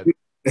go ahead.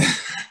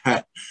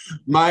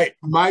 My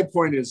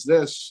point is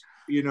this,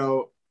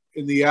 in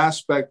the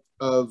aspect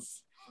of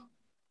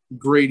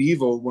great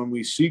evil, when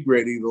we see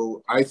great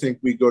evil, I think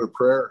we go to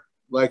prayer.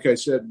 Like I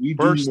said, we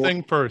first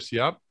thing first.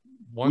 Yep.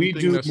 We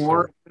do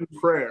more in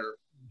prayer.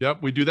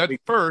 Yep. We do that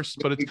first,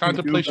 but it's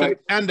contemplation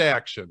and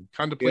action.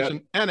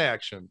 Contemplation and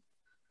action.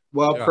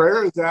 Well,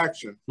 prayer is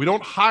action. We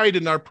don't hide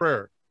in our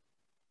prayer.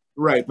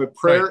 Right. But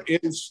prayer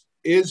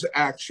is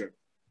action.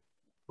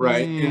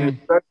 Right. And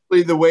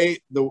especially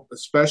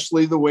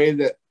the way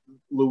that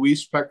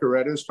Luis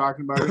Pecoretta is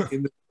talking about it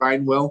in the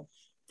Divine Will,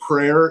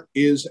 prayer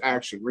is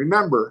action.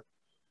 Remember,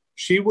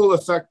 she will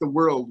affect the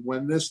world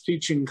when this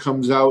teaching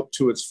comes out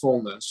to its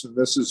fullness. And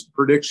this is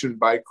prediction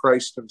by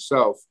Christ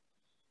himself.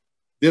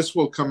 This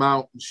will come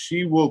out and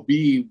she will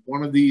be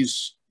one of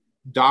these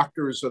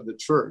doctors of the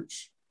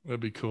church. That'd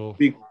be cool.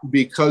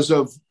 Because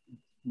of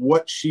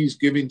what she's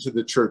giving to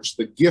the church,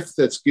 the gift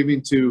that's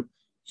giving to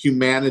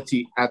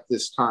humanity at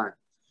this time.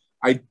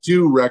 I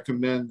do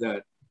recommend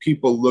that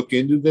people look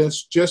into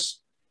this.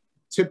 Just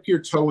tip your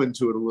toe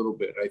into it a little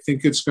bit. I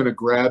think it's going to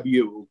grab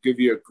you. It will give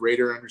you a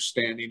greater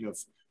understanding of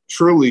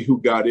truly who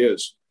God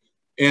is.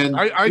 And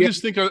I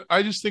just think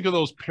of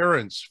those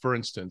parents, for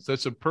instance.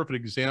 That's a perfect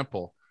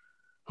example,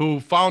 who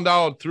found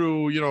out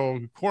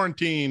through,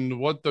 quarantine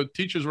what the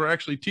teachers were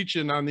actually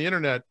teaching on the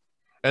internet,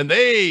 and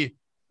they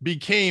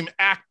became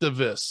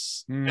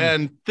activists,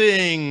 and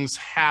things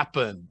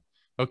happen.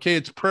 Okay,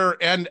 it's prayer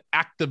and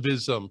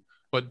activism,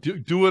 but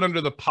do it under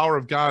the power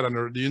of God,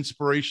 under the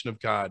inspiration of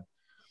God.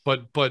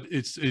 But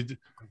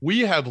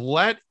we have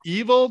let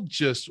evil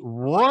just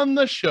run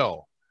the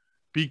show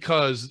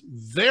because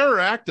they're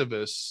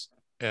activists,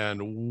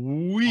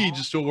 and we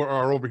just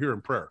are over here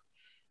in prayer.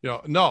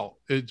 No,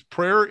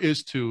 prayer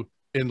is to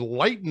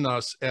enlighten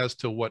us as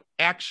to what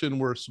action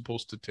we're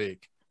supposed to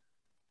take.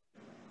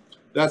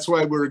 That's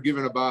why we're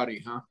given a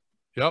body, huh?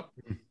 Yep.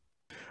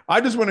 I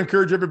just want to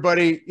encourage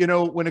everybody,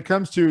 when it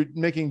comes to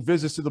making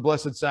visits to the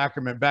Blessed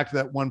Sacrament, back to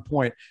that one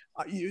point,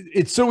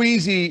 it's so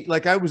easy.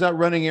 Like, I was out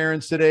running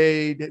errands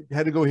today,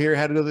 had to go here,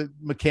 had to go to the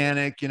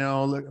mechanic,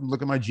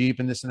 look at my Jeep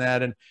and this and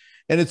that. And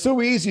it's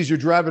so easy as you're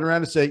driving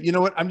around to say, you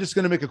know what, I'm just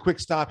going to make a quick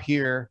stop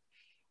here.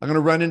 I'm going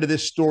to run into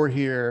this store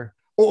here.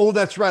 Oh,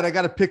 that's right. I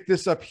got to pick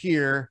this up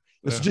here.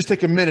 Let's just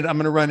take a minute. I'm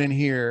going to run in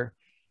here.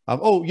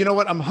 Oh, you know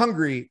what? I'm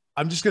hungry.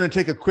 I'm just going to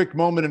take a quick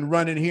moment and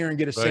run in here and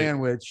get a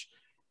sandwich.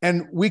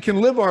 And we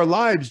can live our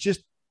lives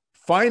just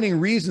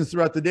finding reasons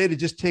throughout the day to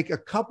just take a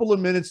couple of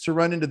minutes to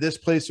run into this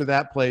place or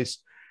that place.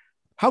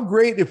 How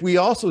great if we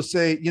also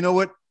say, you know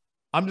what?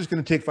 I'm just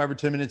going to take 5 or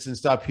 10 minutes and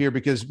stop here,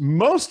 because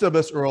most of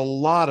us, or a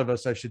lot of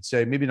us, I should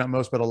say, maybe not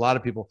most, but a lot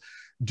of people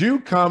do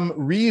come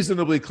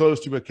reasonably close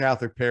to a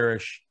Catholic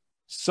parish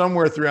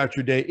somewhere throughout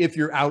your day. If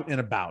you're out and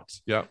about,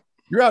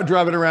 you're out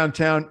driving around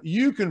town,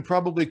 you can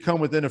probably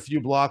come within a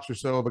few blocks or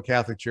so of a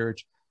Catholic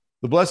church.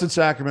 The Blessed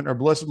Sacrament, our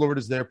Blessed Lord,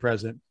 is there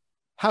present.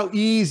 How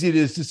easy it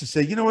is just to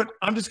say, you know what,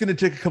 I'm just going to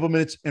take a couple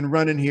minutes and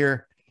run in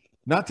here,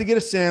 not to get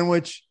a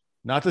sandwich,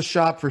 not to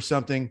shop for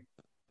something,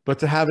 but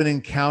to have an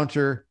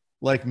encounter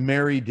like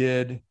Mary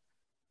did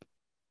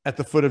at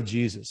the foot of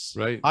Jesus.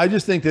 Right. I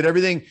just think that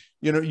everything,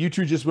 you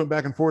two just went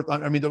back and forth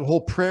on, the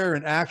whole prayer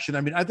and action.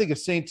 I think of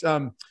Saint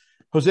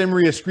Jose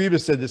Maria Escriva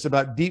said this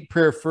about deep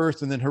prayer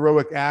first and then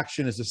heroic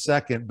action is a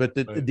second, but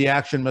the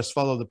action must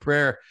follow the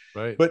prayer.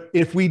 Right. But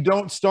if we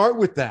don't start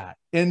with that,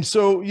 and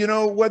so,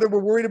 whether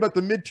we're worried about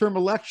the midterm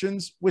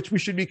elections, which we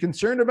should be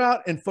concerned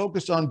about and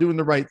focus on doing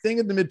the right thing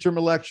in the midterm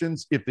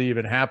elections, if they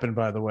even happen,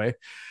 by the way,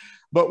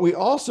 but we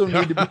also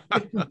need to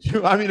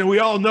be, we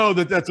all know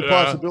that that's a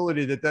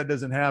possibility that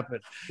doesn't happen.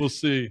 We'll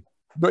see.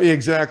 But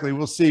exactly.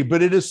 We'll see.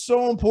 But it is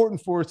so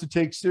important for us to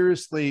take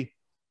seriously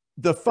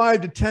the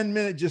 5 to 10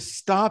 minute, just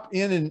stop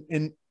in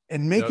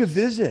and make a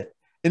visit.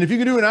 And if you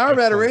can do an hour of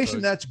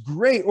adoration, that's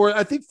great. Or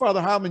I think,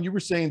 Father Heilman, you were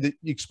saying that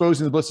you're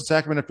exposing the Blessed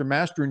Sacrament after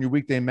Mass during your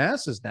weekday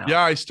Masses now.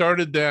 Yeah, I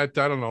started that,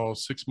 I don't know,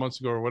 6 months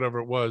ago or whatever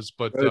it was.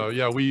 But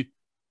we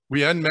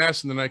end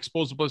Mass and then I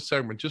expose the Blessed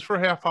Sacrament just for a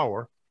half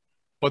hour.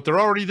 But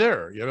they're already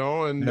there,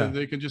 and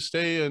they can just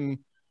stay and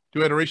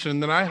do adoration.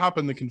 And then I hop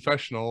in the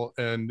confessional,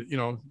 and,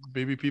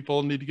 maybe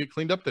people need to get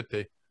cleaned up that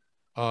day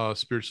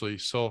spiritually.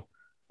 So,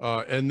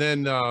 and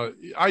then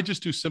I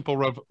just do simple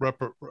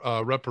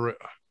reposition.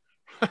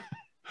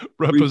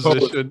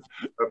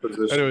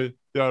 Anyway,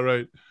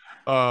 right.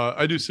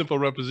 I do simple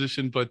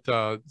reposition,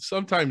 but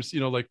sometimes,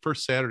 like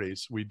first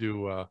Saturdays, we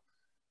do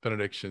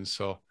benedictions.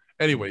 So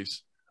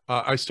anyways,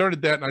 I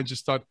started that and I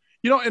just thought,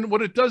 and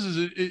what it does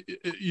is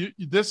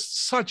this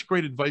such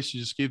great advice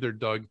you just gave there,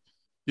 Doug.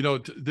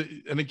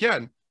 And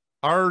again,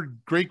 our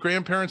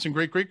great-grandparents and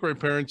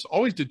great-great-grandparents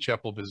always did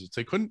chapel visits.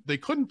 They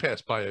couldn't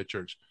pass by a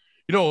church.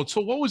 So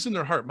what was in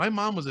their heart? My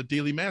mom was a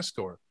daily Mass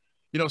goer.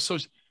 So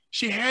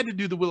she had to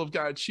do the will of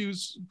God. She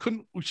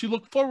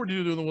looked forward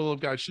to doing the will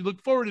of God. She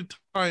looked forward to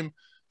time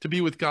to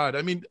be with God.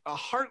 A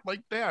heart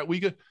like that,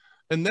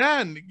 and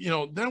then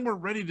we're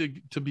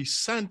ready to be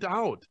sent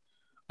out.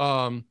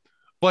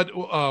 But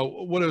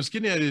what I was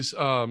getting at is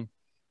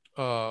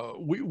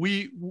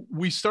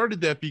we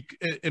started that,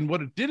 and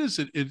what it did is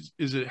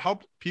it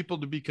helped people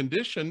to be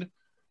conditioned.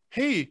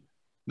 Hey,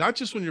 not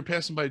just when you're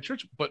passing by a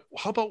church, but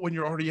how about when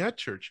you're already at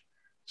church?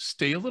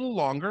 Stay a little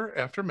longer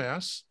after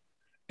Mass,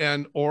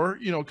 or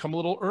come a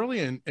little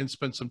early and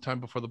spend some time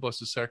before the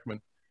Blessed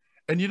Sacrament.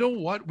 And you know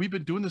what? We've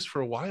been doing this for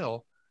a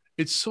while.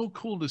 It's so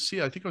cool to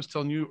see. I think I was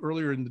telling you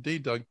earlier in the day,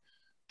 Doug,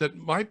 that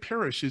my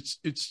parish,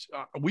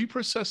 we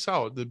process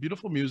out the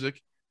beautiful music.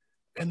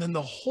 And then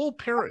the whole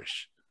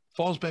parish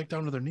falls back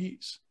down to their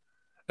knees,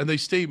 and they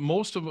stay.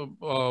 Most of them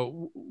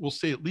will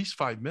stay at least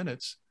 5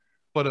 minutes,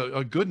 but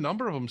a good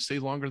number of them stay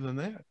longer than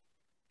that.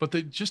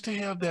 But just to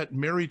have that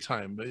Mary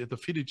time at the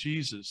feet of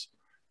Jesus,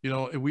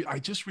 I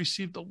just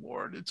received the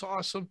Lord. It's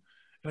awesome,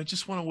 and I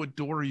just want to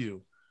adore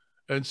you.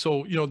 And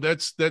so,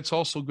 that's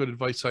also good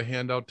advice I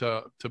hand out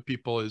to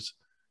people is,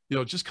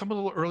 just come a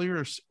little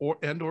earlier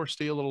or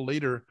stay a little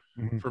later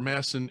for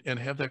Mass and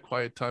have that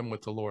quiet time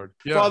with the Lord.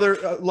 Yeah. Father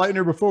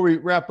Leitner, before we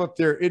wrap up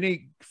there,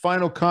 any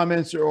final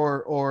comments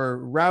or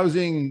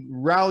rousing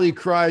rally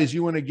cries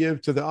you want to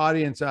give to the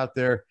audience out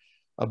there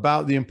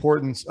about the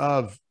importance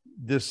of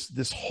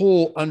this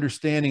whole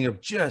understanding of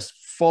just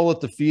fall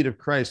at the feet of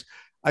Christ?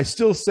 I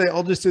still say,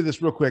 I'll just say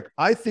this real quick.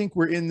 I think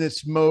we're in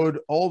this mode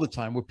all the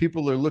time where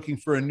people are looking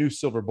for a new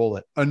silver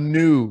bullet, a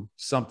new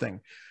something.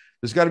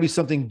 There's got to be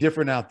something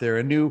different out there,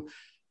 a new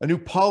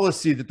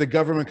policy that the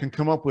government can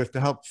come up with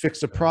to help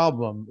fix a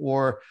problem,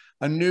 or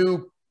a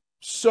new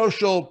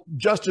social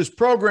justice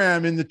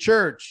program in the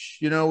church.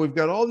 You know, we've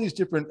got all these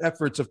different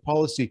efforts of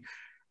policy.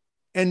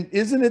 And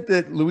isn't it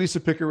that Luisa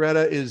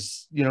Piccarreta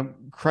is, you know,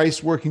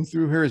 Christ working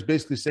through her is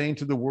basically saying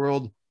to the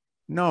world,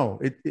 no,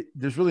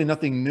 there's really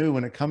nothing new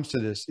when it comes to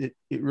this. It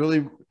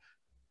really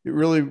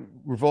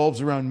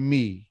revolves around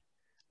me.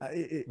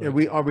 Are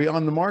we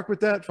on the mark with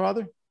that,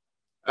 Father?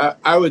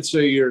 I would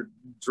say you're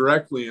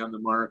directly on the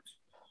mark.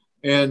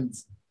 And,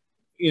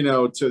 you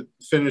know, to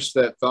finish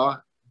that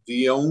thought,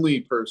 the only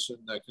person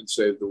that can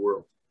save the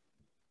world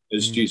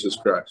is Jesus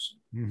Christ.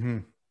 Mm-hmm.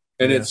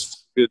 And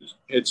it's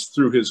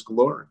through his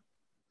glory.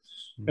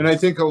 And I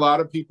think a lot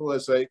of people,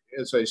 as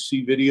I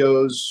see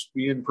videos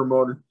being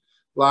promoted,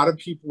 a lot of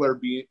people are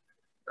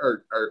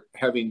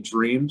having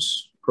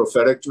dreams,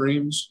 prophetic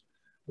dreams,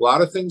 a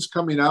lot of things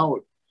coming out,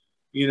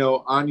 you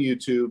know, on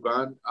YouTube,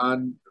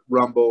 on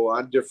Rumble,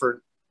 on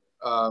different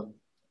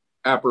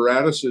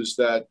apparatuses,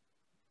 that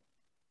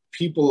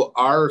people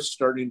are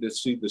starting to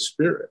see the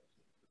Spirit.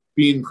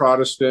 Being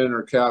Protestant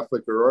or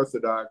Catholic or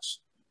Orthodox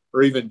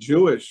or even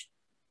Jewish,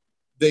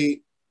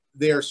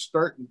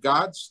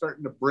 God's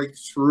starting to break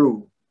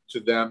through to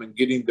them and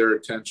getting their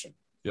attention.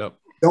 Yep.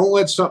 Don't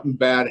let something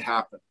bad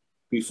happen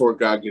before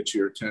God gets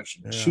your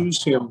attention. Yeah.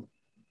 Choose him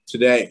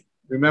today.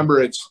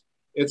 Remember,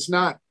 it's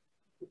not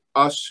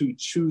us who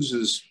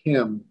chooses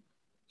him.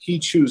 He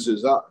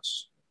chooses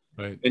us.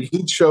 Right. And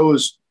he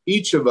chose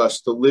each of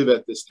us to live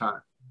at this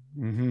time.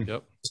 Mm-hmm.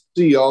 Yep.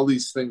 See all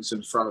these things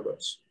in front of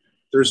us.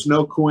 There's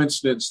no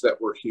coincidence that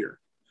we're here.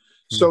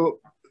 Mm-hmm. So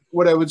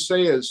what I would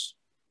say is,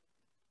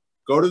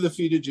 go to the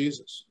feet of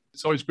Jesus.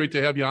 It's always great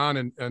to have you on,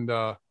 and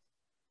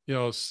you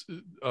know,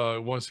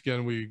 once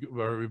again, we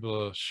are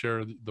able to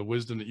share the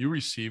wisdom that you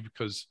receive,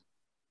 because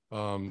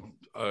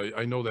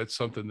I know that's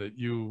something that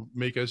you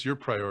make as your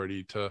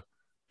priority, to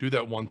do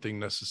that one thing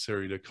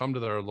necessary to come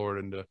to our Lord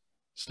and to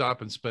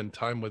stop and spend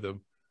time with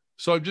him.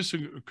 So I'm just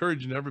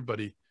encouraging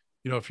everybody,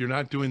 you know, if you're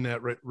not doing that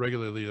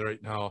regularly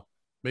right now,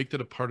 make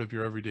that a part of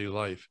your everyday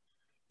life,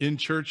 in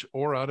church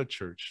or out of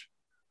church.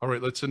 All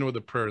right, let's end with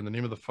a prayer. In the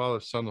name of the Father,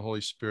 Son, and the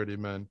Holy Spirit,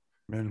 amen.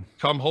 Amen.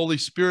 Come, Holy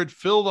Spirit,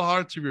 fill the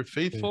hearts of your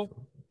faithful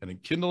and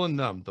enkindle in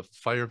them the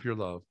fire of your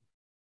love.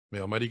 May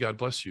Almighty God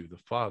bless you, the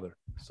Father,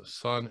 the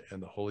Son,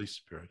 and the Holy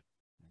Spirit.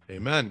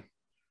 Amen.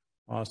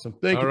 Awesome.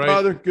 Thank All you, right.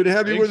 Father. Good to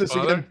have you with us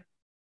Father. again.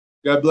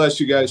 God bless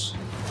you guys.